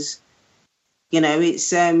because,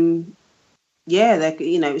 it's,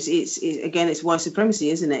 it's white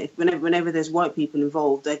supremacy, isn't it? Whenever there's white people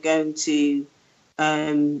involved, they're going to,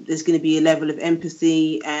 there's going to be a level of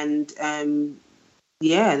empathy and,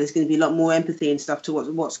 there's going to be a lot more empathy and stuff to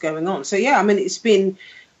what's going on. So, I mean, it's been,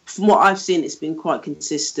 from what I've seen, it's been quite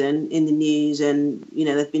consistent in the news, and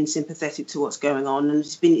they've been sympathetic to what's going on, and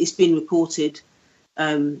it's been reported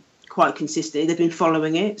quite consistently. They've been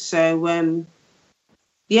following it, so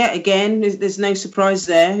again, there's no surprise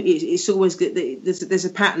there. It's always good. There's a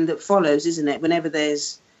pattern that follows, isn't it? Whenever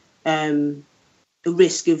there's a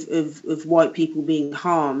risk of white people being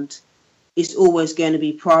harmed, it's always going to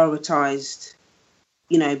be prioritised,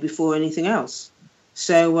 before anything else.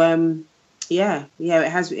 So. It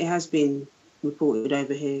has been reported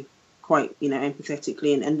over here quite,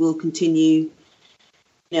 empathetically, and will continue.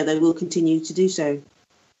 They will continue to do so.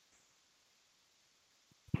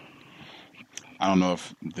 I don't know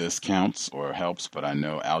if this counts or helps, but I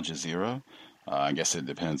know Al Jazeera. I guess it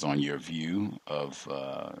depends on your view of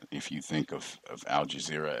if you think of Al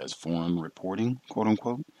Jazeera as foreign reporting, quote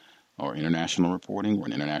unquote, or international reporting or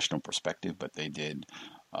an international perspective, but they did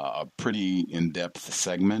a pretty in-depth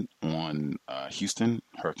segment on Houston,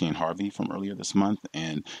 Hurricane Harvey from earlier this month,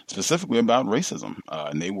 and specifically about racism.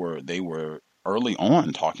 And they were early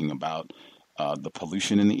on talking about the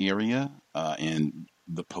pollution in the area and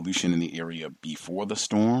the pollution in the area before the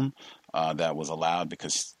storm that was allowed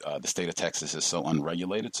because the state of Texas is so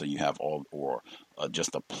unregulated. So you have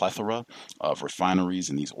just a plethora of refineries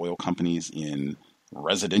and these oil companies in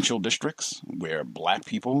residential districts where black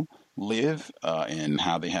people live, and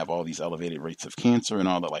how they have all these elevated rates of cancer and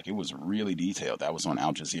all that. Like, it was really detailed. That was on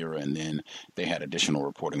Al Jazeera, and then they had additional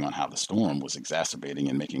reporting on how the storm was exacerbating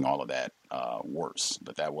and making all of that worse.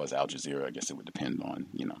 But that was Al Jazeera. I guess it would depend on,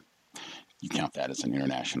 you count that as an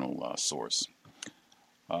international source.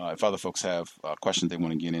 If other folks have questions they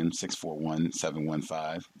want to get in,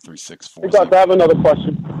 641-715-3640. I have another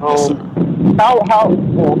question. Yes, sir.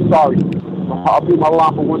 I'm sorry. I'll be my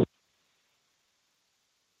line for one.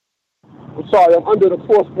 I'm sorry, I'm under the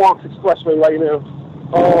Fourth Bronx Expressway right now.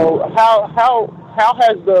 How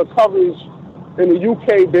has the coverage in the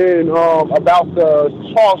UK been about the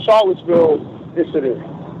Charlottesville incident?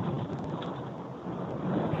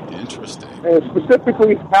 Interesting. And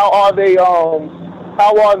specifically, how are they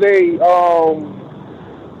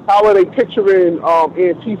picturing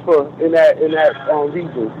Antifa in that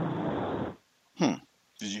region?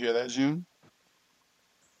 Did you hear that, June?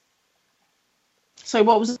 So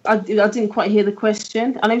what was I didn't quite hear the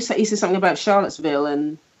question. I know he said something about Charlottesville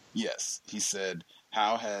and. Yes, he said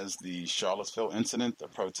How has the Charlottesville incident, the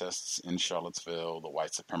protests in Charlottesville, the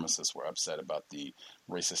white supremacists were upset about the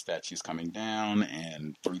racist statues coming down,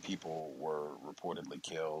 and 3 people were reportedly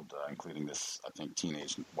killed, including this, I think,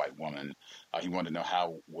 teenage white woman. He wanted to know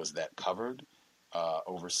how was that covered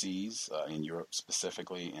overseas, in Europe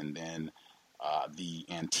specifically, and then the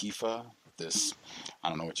Antifa, this, I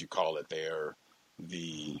don't know what you call it there,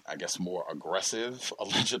 the, I guess, more aggressive,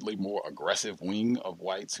 allegedly more aggressive wing of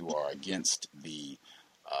whites who are against the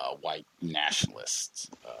white nationalists.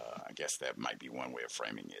 I guess that might be one way of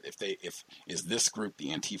framing it. If is this group, the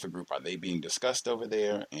Antifa group, are they being discussed over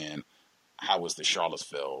there? And how was the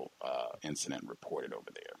Charlottesville incident reported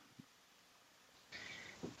over there?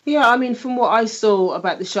 Yeah, I mean, from what I saw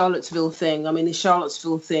about the Charlottesville thing, I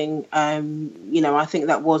think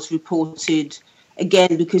that was reported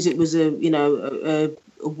again because it was a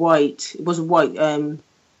white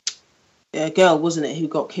girl, wasn't it, who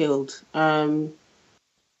got killed.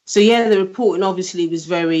 So yeah, the reporting obviously was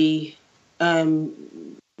very, it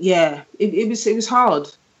was hard.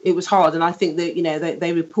 It was hard, and I think that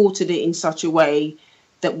they reported it in such a way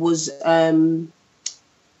that was,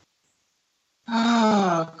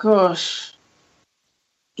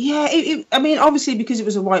 obviously because it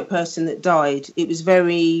was a white person that died, it was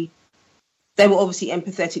very. They were obviously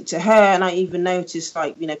empathetic to her, and I even noticed,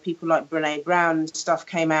 people like Brené Brown and stuff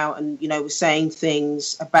came out and, were saying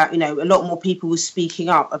things about, a lot more people were speaking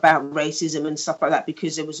up about racism and stuff like that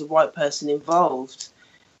because there was a white person involved.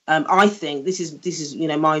 I think this is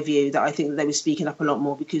my view, that I think that they were speaking up a lot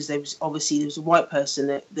more because there was a white person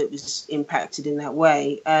that was impacted in that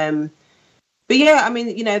way. But yeah, I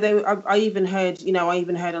mean, I even heard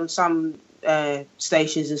on some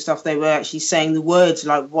stations and stuff, they were actually saying the words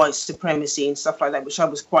like white supremacy and stuff like that, which I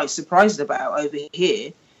was quite surprised about over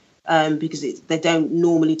here, because they don't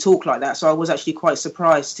normally talk like that. So I was actually quite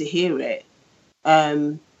surprised to hear it.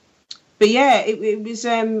 But yeah,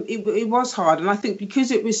 it was hard, and I think because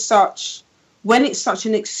it was such an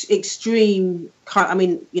extreme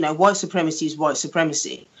kind. White supremacy is white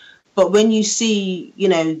supremacy, but when you see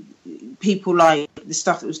people like the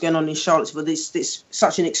stuff that was going on in Charlottesville, this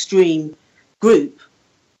such an extreme group,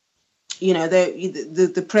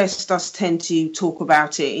 the press does tend to talk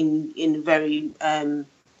about it in very, they're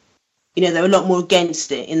a lot more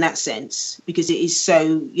against it in that sense because it is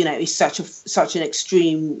so, it's such an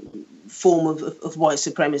extreme form of white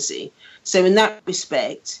supremacy. So in that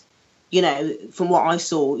respect, from what I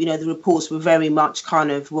saw, the reports were very much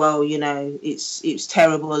kind of, it's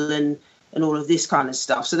terrible and all of this kind of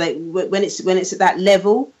stuff. So when it's at that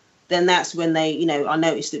level, then that's when they, I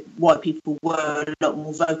noticed that white people were a lot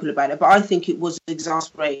more vocal about it. But I think it was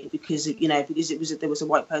exasperating because there was a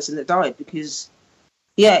white person that died. Because,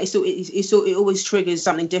 yeah, it always triggers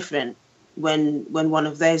something different when one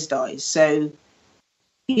of theirs dies. So,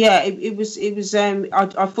 yeah, it was.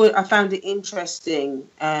 I found it interesting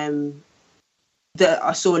that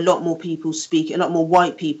I saw a lot more people speaking, a lot more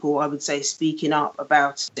white people, I would say, speaking up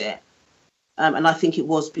about it. And I think it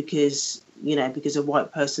was because a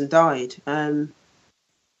white person died. But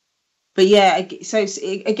yeah, so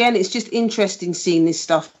it's just interesting seeing this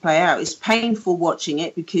stuff play out. It's painful watching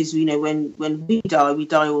it because, when we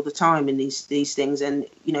die all the time in these things, and,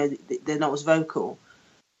 they're not as vocal.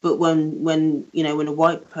 But when a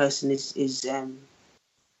white person is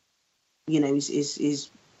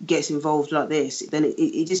gets involved like this, then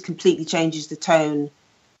it just completely changes the tone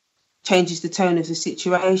of the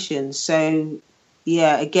situation. So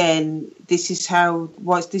yeah, again, this is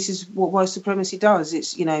what white supremacy does.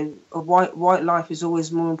 It's, a white life is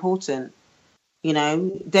always more important.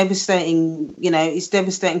 Devastating. It's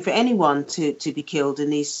devastating for anyone to be killed in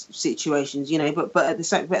these situations. But at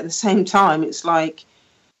the same time, it's like,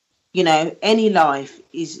 any life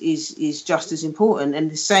is just as important, and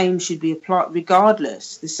the same should be applied.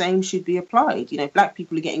 Regardless, the same should be applied. Black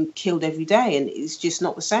people are getting killed every day, and it's just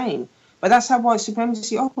not the same. But that's how white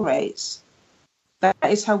supremacy operates. That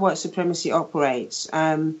is how white supremacy operates.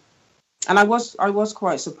 And I was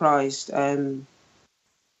quite surprised. At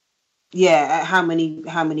how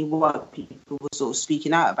many white people were sort of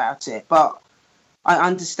speaking out about it. But I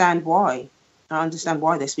understand why. I understand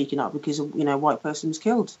why they're speaking up, because a white person was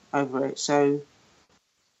killed over it. So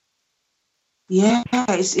yeah,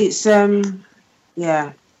 it's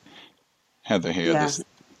yeah. Heather here, this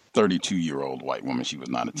 32-year-old white woman. She was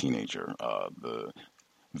not a teenager. The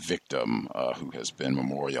victim who has been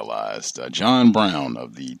memorialized, John Brown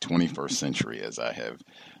of the 21st century, as I have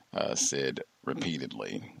said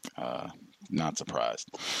repeatedly. Not surprised.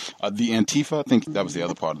 The Antifa, I think that was the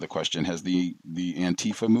other part of the question. Has the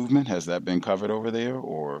Antifa movement, has that been covered over there,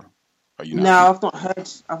 or are you not? No,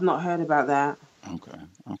 I've not heard about that.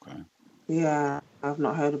 Okay. Yeah, I've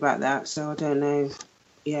not heard about that, so I don't know.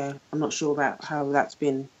 Yeah, I'm not sure about how that's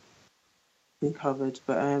been covered,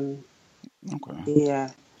 but Okay.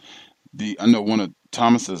 yeah. I know one of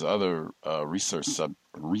Thomas's other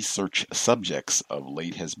research subjects of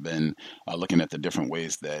late has been looking at the different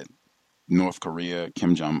ways that North Korea,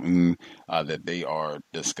 Kim Jong Un, that they are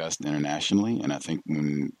discussed internationally. And I think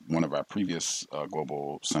when one of our previous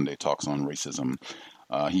Global Sunday talks on racism,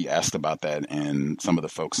 he asked about that, and some of the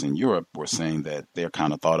folks in Europe were saying that they're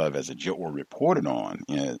kind of thought of as a joke, or reported on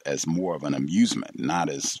as more of an amusement, not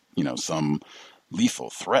as some lethal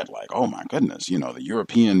threat. Like, oh my goodness, the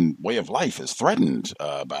European way of life is threatened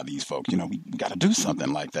by these folks. We got to do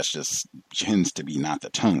something. Like, that's just tends to be not the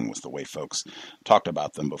tone. Was the way folks talked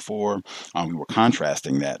about them before. We were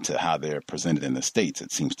contrasting that to how they're presented in the States.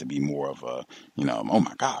 It seems to be more of a oh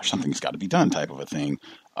my gosh, something's got to be done type of a thing.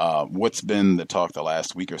 What's been the talk the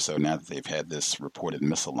last week or so now that they've had this reported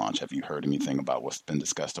missile launch? Have you heard anything about what's been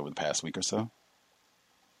discussed over the past week or so?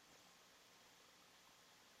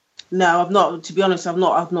 No, I've not. To be honest, I've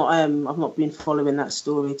not been following that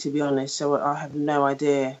story. To be honest, so I have no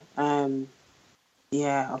idea.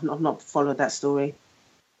 Yeah, I've not followed that story.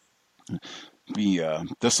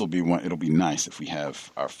 This will be one. It'll be nice if we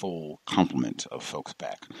have our full complement of folks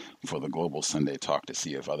back for the Global Sunday Talk to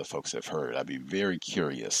see if other folks have heard. I'd be very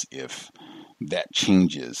curious if that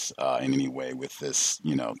changes in any way with this,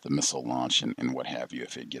 the missile launch and what have you.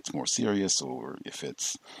 If it gets more serious, or if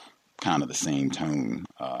it's kind of the same tone,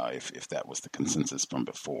 if that was the consensus from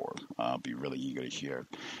before. I'll be really eager to hear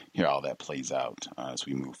how that plays out as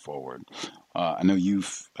we move forward. I know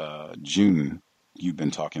June, you've been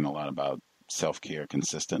talking a lot about self-care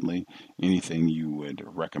consistently. Anything you would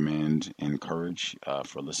recommend, encourage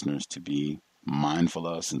for listeners to be mindful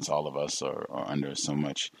of, since all of us are under so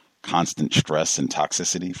much constant stress and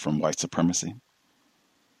toxicity from white supremacy?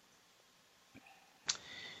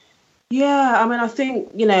 Yeah, I mean, I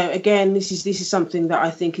think, again, this is something that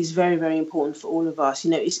I think is very, very important for all of us.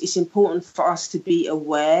 It's important for us to be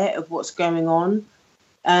aware of what's going on,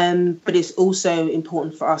 but it's also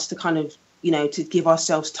important for us to kind of, to give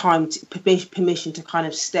ourselves time, permission to kind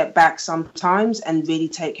of step back sometimes and really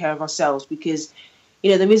take care of ourselves, because,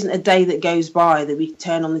 there isn't a day that goes by that we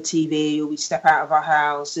turn on the TV or we step out of our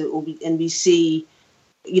house and we see,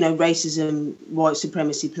 racism, white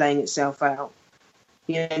supremacy playing itself out.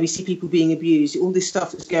 We see people being abused. All this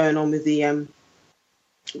stuff that's going on with the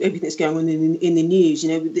everything that's going on in the news.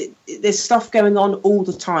 There's stuff going on all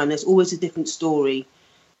the time. There's always a different story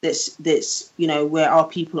that's where our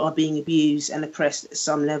people are being abused and oppressed at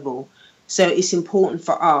some level. So it's important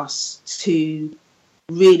for us to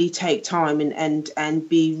really take time and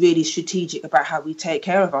be really strategic about how we take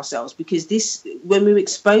care of ourselves, because when we're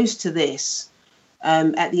exposed to this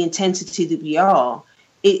at the intensity that we are,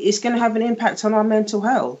 it's going to have an impact on our mental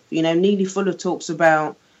health. Neely Fuller talks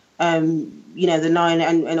about, the 9,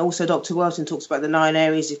 and also Dr. Wilson talks about the 9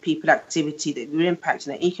 areas of people activity that we're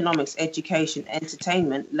impacting: economics, education,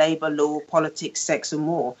 entertainment, labour, law, politics, sex, and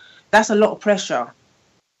more. That's a lot of pressure.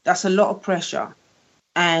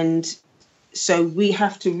 And so we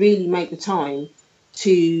have to really make the time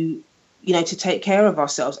to take care of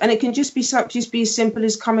ourselves. And it can just be as simple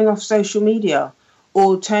as coming off social media,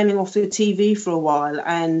 or turning off the TV for a while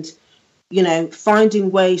and, finding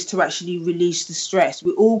ways to actually release the stress.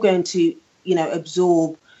 We're all going to,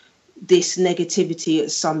 absorb this negativity at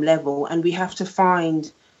some level, and we have to find,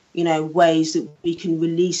 ways that we can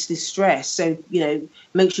release this stress. So,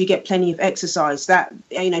 make sure you get plenty of exercise. That,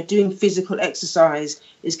 doing physical exercise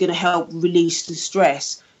is going to help release the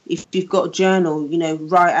stress. If you've got a journal,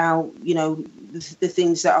 write out, the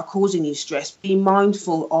things that are causing you stress. Be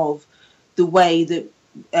mindful of the way that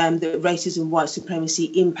racism, white supremacy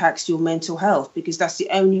impacts your mental health, because that's the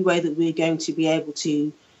only way that we're going to be able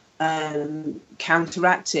to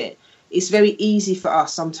counteract it. It's very easy for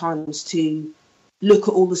us sometimes to look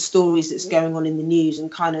at all the stories that's going on in the news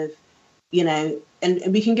and kind of,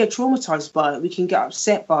 and we can get traumatized by it. We can get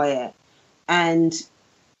upset by it. And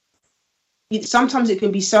sometimes it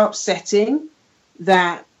can be so upsetting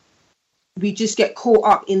that we just get caught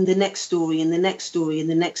up in the next story and the next story and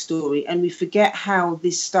the next story, and we forget how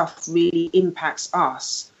this stuff really impacts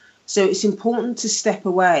us. So it's important to step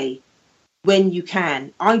away when you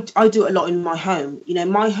can. I do it a lot in my home.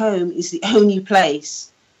 My home is the only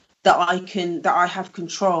place that I have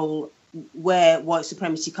control where white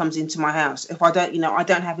supremacy comes into my house. If I don't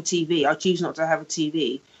have a TV, I choose not to have a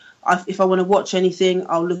TV. If I want to watch anything,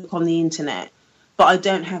 I'll look on the internet. But I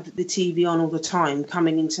don't have the TV on all the time,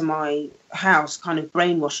 coming into my house, kind of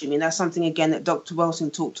brainwashing me. And that's something, again, that Dr.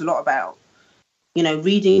 Wilson talked a lot about. You know,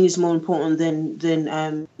 reading is more important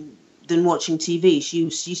than watching TV. She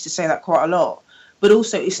used to say that quite a lot. But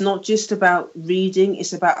also, it's not just about reading;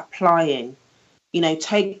 it's about applying. You know,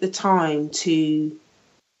 take the time to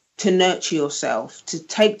nurture yourself, to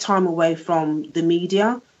take time away from the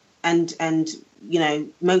media, and you know,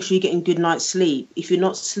 make sure you're getting good night's sleep. If you're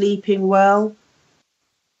not sleeping well,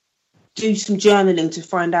 do some journaling to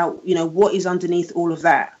find out, you know, what is underneath all of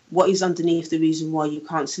that. What is underneath the reason why you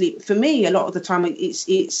can't sleep? For me, a lot of the time,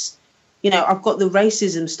 it's you know, I've got the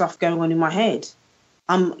racism stuff going on in my head.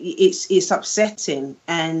 It's upsetting,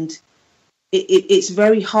 and it's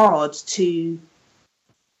very hard to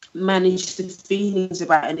manage the feelings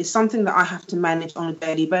about it. And it's something that I have to manage on a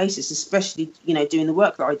daily basis, especially, you know, doing the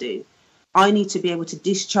work that I do. I need to be able to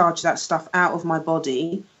discharge that stuff out of my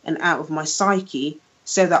body and out of my psyche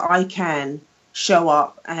so that I can show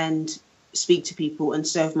up and speak to people and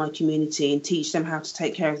serve my community and teach them how to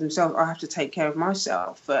take care of themselves. I have to take care of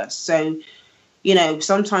myself first. So, you know,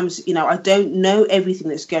 sometimes, you know, I don't know everything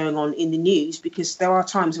that's going on in the news, because there are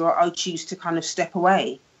times where I choose to kind of step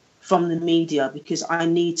away from the media because I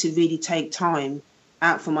need to really take time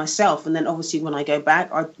out for myself. And then obviously when I go back,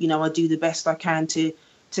 I do the best I can to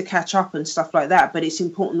catch up and stuff like that. But it's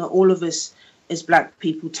important that all of us as Black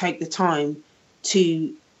people take the time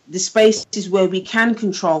to the spaces where we can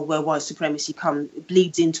control where white supremacy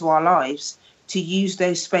bleeds into our lives, to use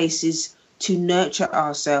those spaces to nurture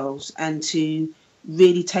ourselves and to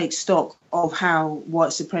really take stock of how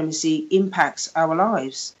white supremacy impacts our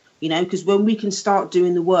lives. You know, because when we can start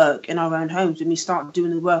doing the work in our own homes, when we start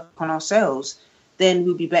doing the work on ourselves, then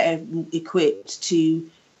we'll be better equipped to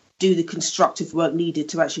do the constructive work needed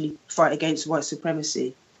to actually fight against white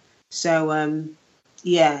supremacy. So,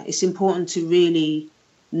 yeah, it's important to really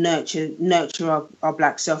nurture our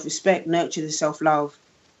Black self-respect, nurture the self-love,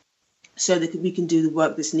 so that we can do the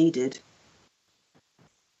work that's needed.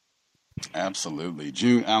 Absolutely.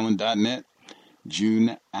 JuneAllen.net.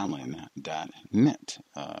 JuneAllen.net.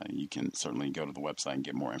 You can certainly go to the website and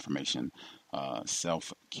get more information.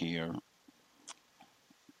 Self-care,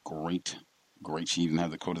 great. She even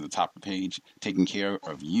has the quote at the top of the page: taking care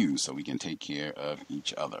of you so we can take care of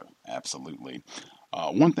each other. Absolutely.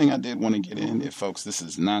 One thing I did want to get in, if folks, this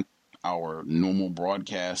is not our normal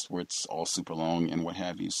broadcast where it's all super long and what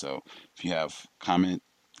have you. So if you have comment,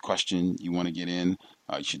 question you want to get in,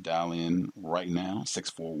 you should dial in right now,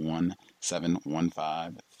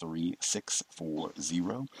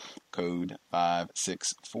 641-715-3640, code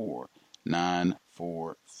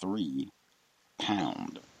 564-943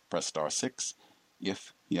 pound. Press *6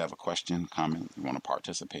 if you have a question, comment, you want to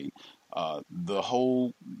participate. The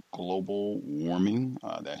whole global warming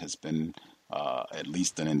that has been at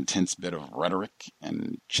least an intense bit of rhetoric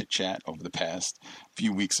and chit-chat over the past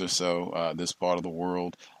few weeks or so, this part of the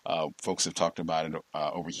world. Folks have talked about it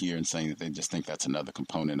over here and saying that they just think that's another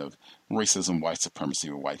component of racism, white supremacy,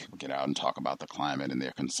 where white people get out and talk about the climate and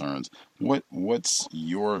their concerns. What's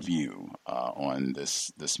your view on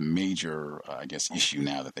this major, I guess, issue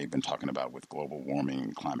now that they've been talking about with global warming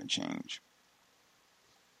and climate change?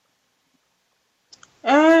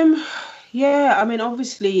 Yeah, I mean,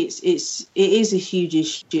 obviously it is a huge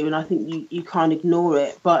issue, and I think you can't ignore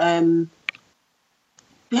it. But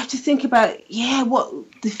we have to think about, what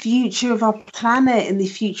the future of our planet and the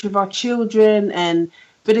future of our children.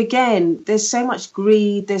 But again, there's so much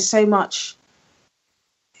greed. There's so much,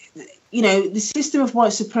 you know, the system of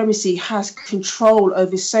white supremacy has control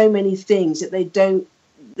over so many things that they don't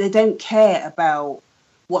care about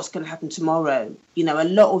what's going to happen tomorrow. You know, a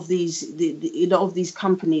lot of these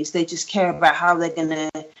companies, they just care about how they're going to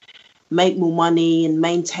make more money and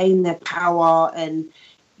maintain their power. And,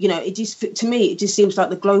 you know, to me, it just seems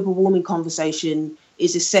like the global warming conversation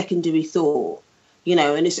is a secondary thought, you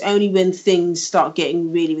know, and it's only when things start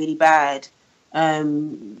getting really, really bad,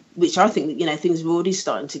 which I think, you know, things are already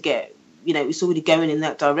starting to get, you know, it's already going in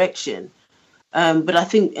that direction. But I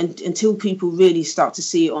think until people really start to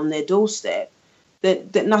see it on their doorstep,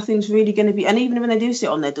 that nothing's really going to be, and even when they do sit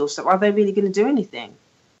on their doorstep, are they really going to do anything?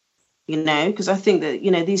 You know, because I think that,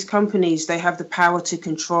 you know, these companies, they have the power to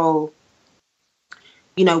control,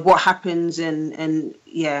 you know, what happens, and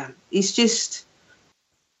yeah, it's just,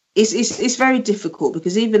 it's very difficult,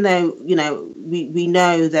 because even though, you know, we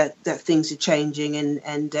know that things are changing,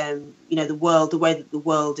 and you know, the way that the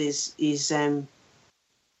world is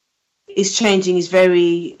changing is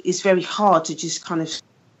very hard to just kind of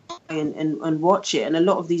and watch it. And a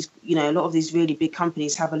lot of these really big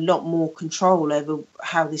companies have a lot more control over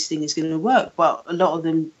how this thing is going to work, but a lot of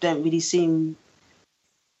them don't really seem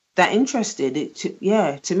that interested.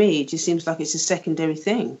 To me, it just seems like it's a secondary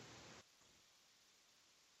thing.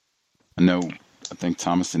 I know I think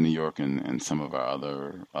Thomas in New York and some of our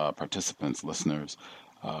other participants, listeners,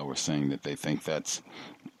 were saying that they think that's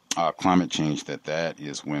climate change, that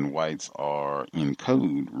is when whites are in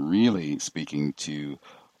code, really speaking to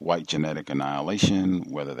white genetic annihilation,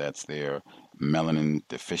 whether that's their melanin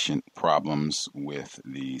deficient problems with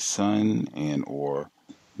the sun and or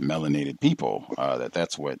melanated people,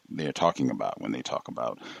 that's what they're talking about when they talk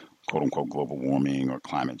about quote unquote global warming or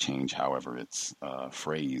climate change, however it's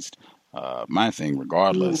phrased. My thing,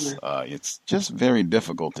 regardless, it's just very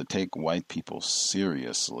difficult to take white people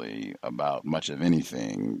seriously about much of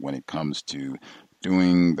anything when it comes to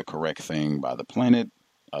doing the correct thing by the planet,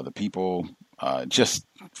 the people. Just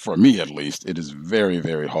for me, at least, it is very,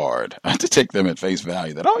 very hard to take them at face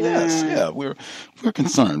value that, oh, yes, yeah, we're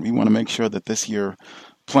concerned. We want to make sure that this year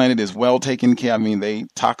planet is well taken care. I mean, they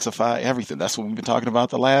toxify everything. That's what we've been talking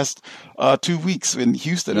about the last 2 weeks in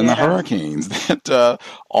Houston and the hurricanes, that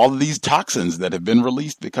all of these toxins that have been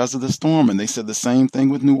released because of the storm. And they said the same thing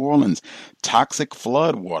with New Orleans, toxic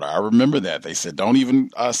flood water. I remember that. They said, don't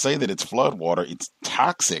even say that it's flood water. It's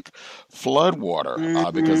toxic flood water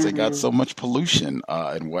because they got so much pollution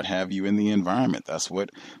and what have you in the environment. That's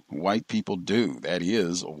what white people do. That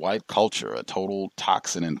is white culture, a total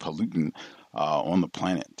toxin and pollutant on the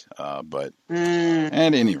planet. But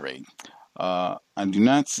at any rate, I do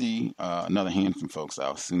not see another hand from folks.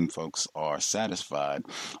 I assume folks are satisfied.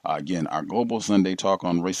 Again, our Global Sunday Talk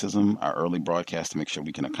on Racism, our early broadcast to make sure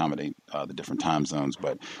we can accommodate the different time zones,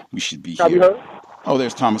 but we should be here. Oh,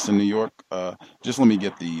 there's Thomas in New York. Just let me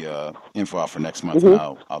get the info out for next month, and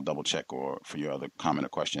I'll double check or for your other comment or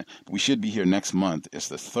question. But we should be here next month. It's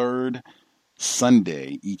the third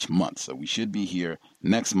Sunday each month. So we should be here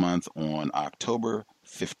next month on October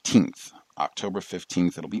 15th. October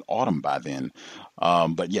 15th. It'll be autumn by then.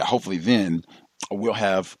 But yeah, hopefully then we'll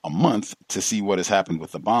have a month to see what has happened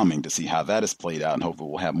with the bombing, to see how that has played out, and hopefully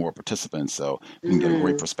we'll have more participants so we can get a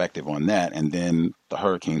great perspective on that. And then the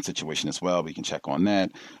hurricane situation as well, we can check on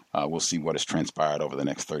that. We'll see what has transpired over the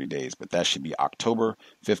next 30 days. But that should be October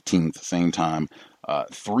 15th, same time,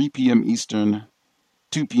 3 p.m. Eastern,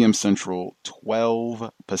 2 p.m. Central,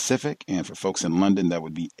 12 Pacific. And for folks in London, that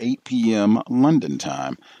would be 8 p.m. London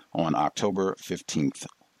time on October 15th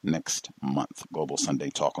next month. Global Sunday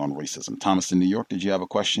Talk on Racism. Thomas in New York, did you have a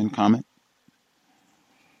question, comment?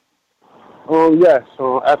 Yes,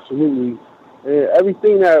 absolutely. And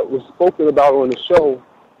everything that was spoken about on the show,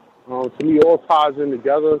 to me, all ties in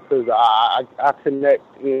together because I connect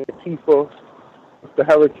in Tifa with the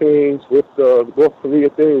hurricanes, with the North Korea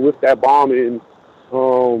thing, with that bombing.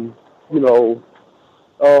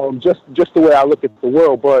 Just the way I look at the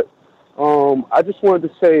world. But I just wanted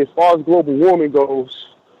to say, as far as global warming goes,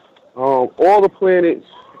 all the planets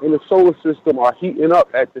in the solar system are heating up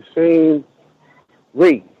at the same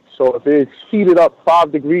rate. So if it's heated up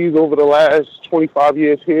 5 degrees over the last 25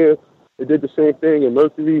 years here, it did the same thing in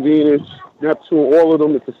Mercury, Venus, Neptune, all of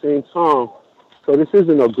them at the same time. So this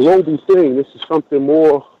isn't a global thing. This is something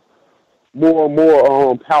more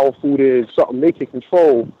powerful than something they can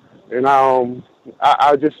control. And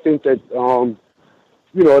I just think that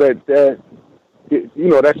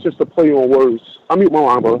that's just a play on words. I mute my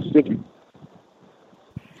line, bro. Thank you.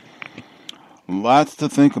 Lots to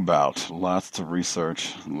think about, lots to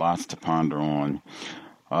research, lots to ponder on.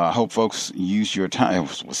 I hope folks use your time.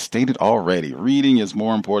 It was stated already. Reading is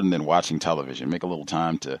more important than watching television. Make a little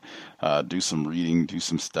time to do some reading, do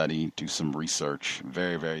some study, do some research.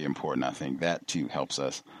 Very, very important. I think that, too, helps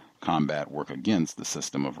us work against the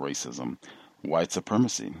system of racism, white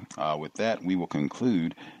supremacy. With that, we will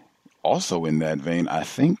conclude. Also in that vein, I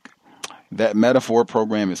think that metaphor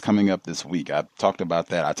program is coming up this week. I've talked about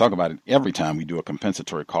that. I talk about it every time we do a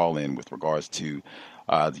compensatory call-in with regards to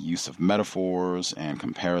the use of metaphors and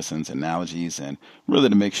comparisons, analogies, and really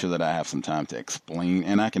to make sure that I have some time to explain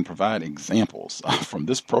and I can provide examples from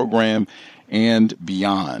this program and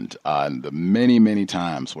beyond the many, many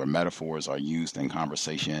times where metaphors are used in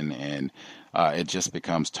conversation and it just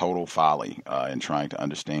becomes total folly in trying to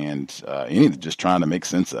understand anything, just trying to make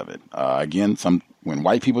sense of it. Again, when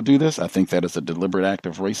white people do this, I think that is a deliberate act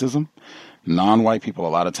of racism. Non-white people, a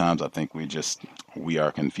lot of times, I think we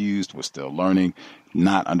are confused. We're still learning,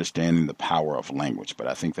 not understanding the power of language. But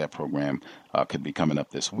I think that program could be coming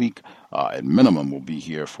up this week. At minimum, we'll be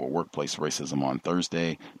here for Workplace Racism on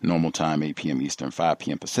Thursday, normal time, 8 p.m. Eastern, 5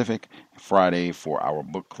 p.m. Pacific. Friday for our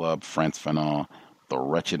book club, Frantz Fanon, The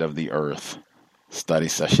Wretched of the Earth, study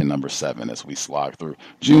session number 7 as we slog through.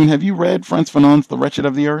 June, have you read Frantz Fanon's The Wretched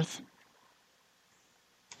of the Earth?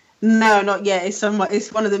 No, not yet.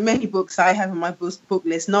 It's one of the many books I have on my book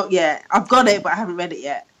list. Not yet. I've got it, but I haven't read it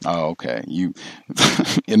yet. Oh, okay. You,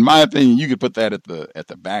 in my opinion, you could put that at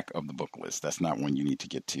the back of the book list. That's not one you need to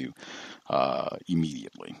get to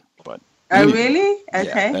immediately. But anyway, really?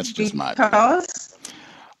 Okay. Yeah, that's just my opinion.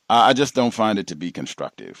 I just don't find it to be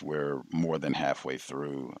constructive. We're more than halfway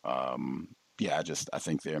through. I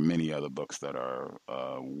think there are many other books that are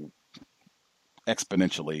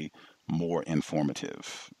exponentially more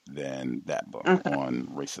informative than that book on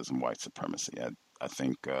racism, white supremacy. I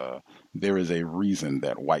think there is a reason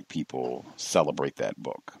that white people celebrate that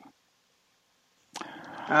book.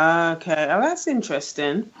 Okay. Oh, that's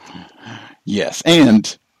interesting. Yes,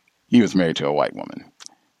 and he was married to a white woman.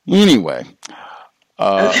 Anyway,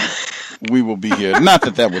 we will be here. Not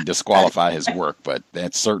that would disqualify his work, but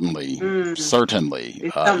that certainly is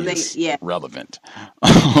relevant.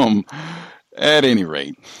 At any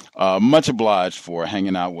rate, much obliged for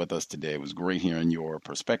hanging out with us today. It was great hearing your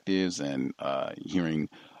perspectives and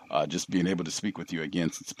just being able to speak with you again.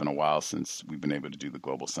 It's been a while since we've been able to do the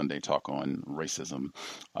Global Sunday Talk on racism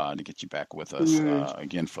to get you back with us.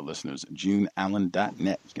 Again, for listeners,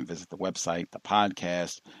 JuneAllen.net. You can visit the website, the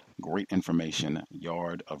podcast, great information,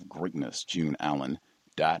 Yard of Greatness, JuneAllen.net.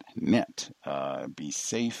 Be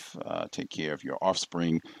safe. Take care of your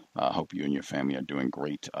offspring. Hope you and your family are doing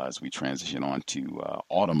great as we transition on to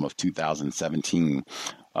autumn of 2017.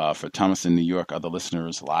 For Thomas in New York, other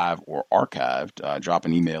listeners, live or archived, drop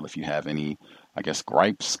an email if you have any,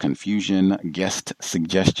 gripes, confusion, guest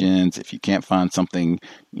suggestions. If you can't find something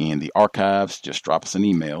in the archives, just drop us an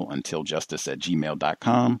email,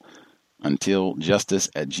 untiljustice@gmail.com.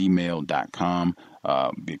 untiljustice@gmail.com.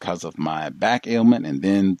 Because of my back ailment and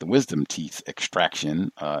then the wisdom teeth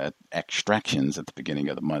extractions at the beginning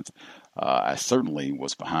of the month, I certainly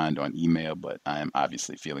was behind on email, but I am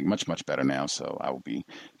obviously feeling much, much better now. So I will be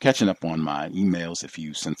catching up on my emails. If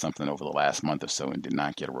you sent something over the last month or so and did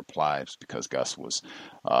not get a reply, it's because Gus was,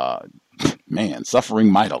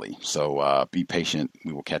 suffering mightily. So be patient.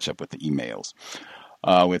 We will catch up with the emails.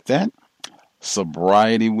 With that,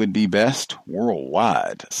 sobriety would be best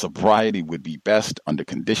worldwide. Sobriety would be best under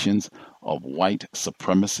conditions of white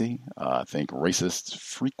supremacy. I think racists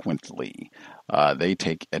frequently, they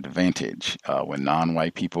take advantage when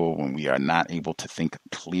non-white people, when we are not able to think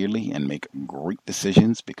clearly and make great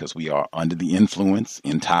decisions because we are under the influence,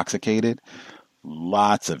 intoxicated.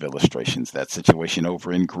 Lots of illustrations. That situation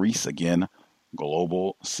over in Greece, again,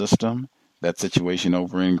 global system. That situation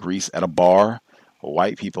over in Greece at a bar.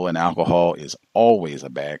 White people and alcohol is always a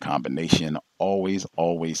bad combination. Always,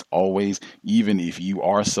 always, always. Even if you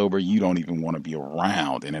are sober, you don't even want to be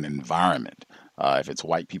around in an environment if it's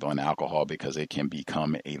white people and alcohol, because it can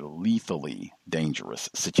become a lethally dangerous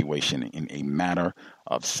situation in a matter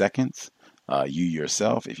of seconds. You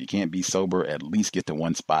yourself, if you can't be sober, at least get to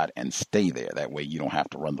one spot and stay there. That way you don't have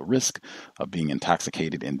to run the risk of being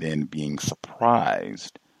intoxicated and then being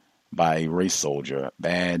surprised by a race soldier,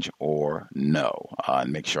 badge or no.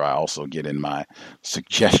 And make sure I also get in my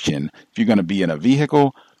suggestion, if you're going to be in a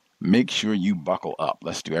vehicle, make sure you buckle up.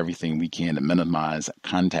 Let's do everything we can to minimize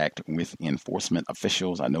contact with enforcement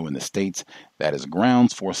officials. I know in the States that is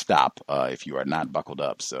grounds for stop if you are not buckled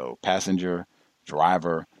up. So passenger,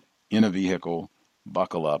 driver, in a vehicle,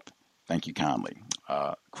 buckle up. Thank you kindly.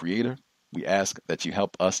 Creator, we ask that you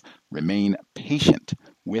help us remain patient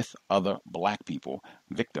with other black people,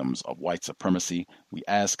 victims of white supremacy. We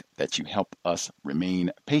ask that you help us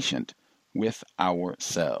remain patient with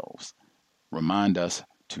ourselves. Remind us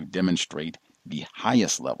to demonstrate the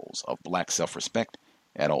highest levels of black self-respect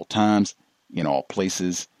at all times, in all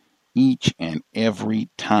places, each and every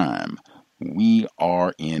time we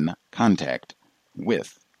are in contact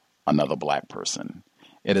with another black person.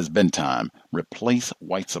 It has been time. Replace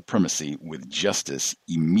white supremacy with justice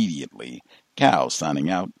immediately. Cal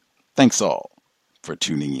signing out. Thanks all for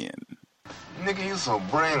tuning in. Nigga, you so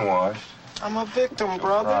brainwashed. I'm a victim,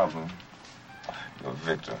 brother. Problem. You're a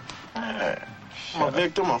victim. I'm a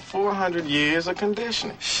victim of 400 years of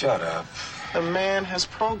conditioning. Shut up. The man has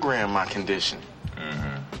programmed my conditioning.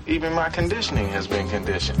 Even my conditioning has been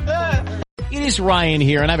conditioned. It is Ryan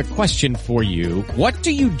here, and I have a question for you. What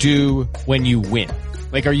do you do when you win?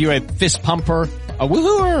 Like, are you a fist pumper, a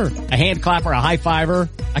woo-hooer, a hand clapper, a high-fiver?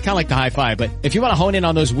 I kind of like the high-five, but if you want to hone in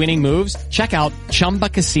on those winning moves, check out Chumba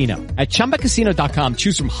Casino. At ChumbaCasino.com,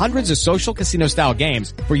 choose from hundreds of social casino-style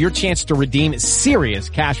games for your chance to redeem serious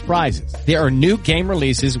cash prizes. There are new game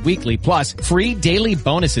releases weekly, plus free daily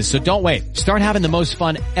bonuses, so don't wait. Start having the most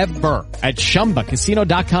fun ever at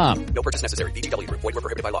ChumbaCasino.com. No purchase necessary. VGW. Void where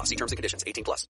prohibited by law. See terms and conditions. 18+.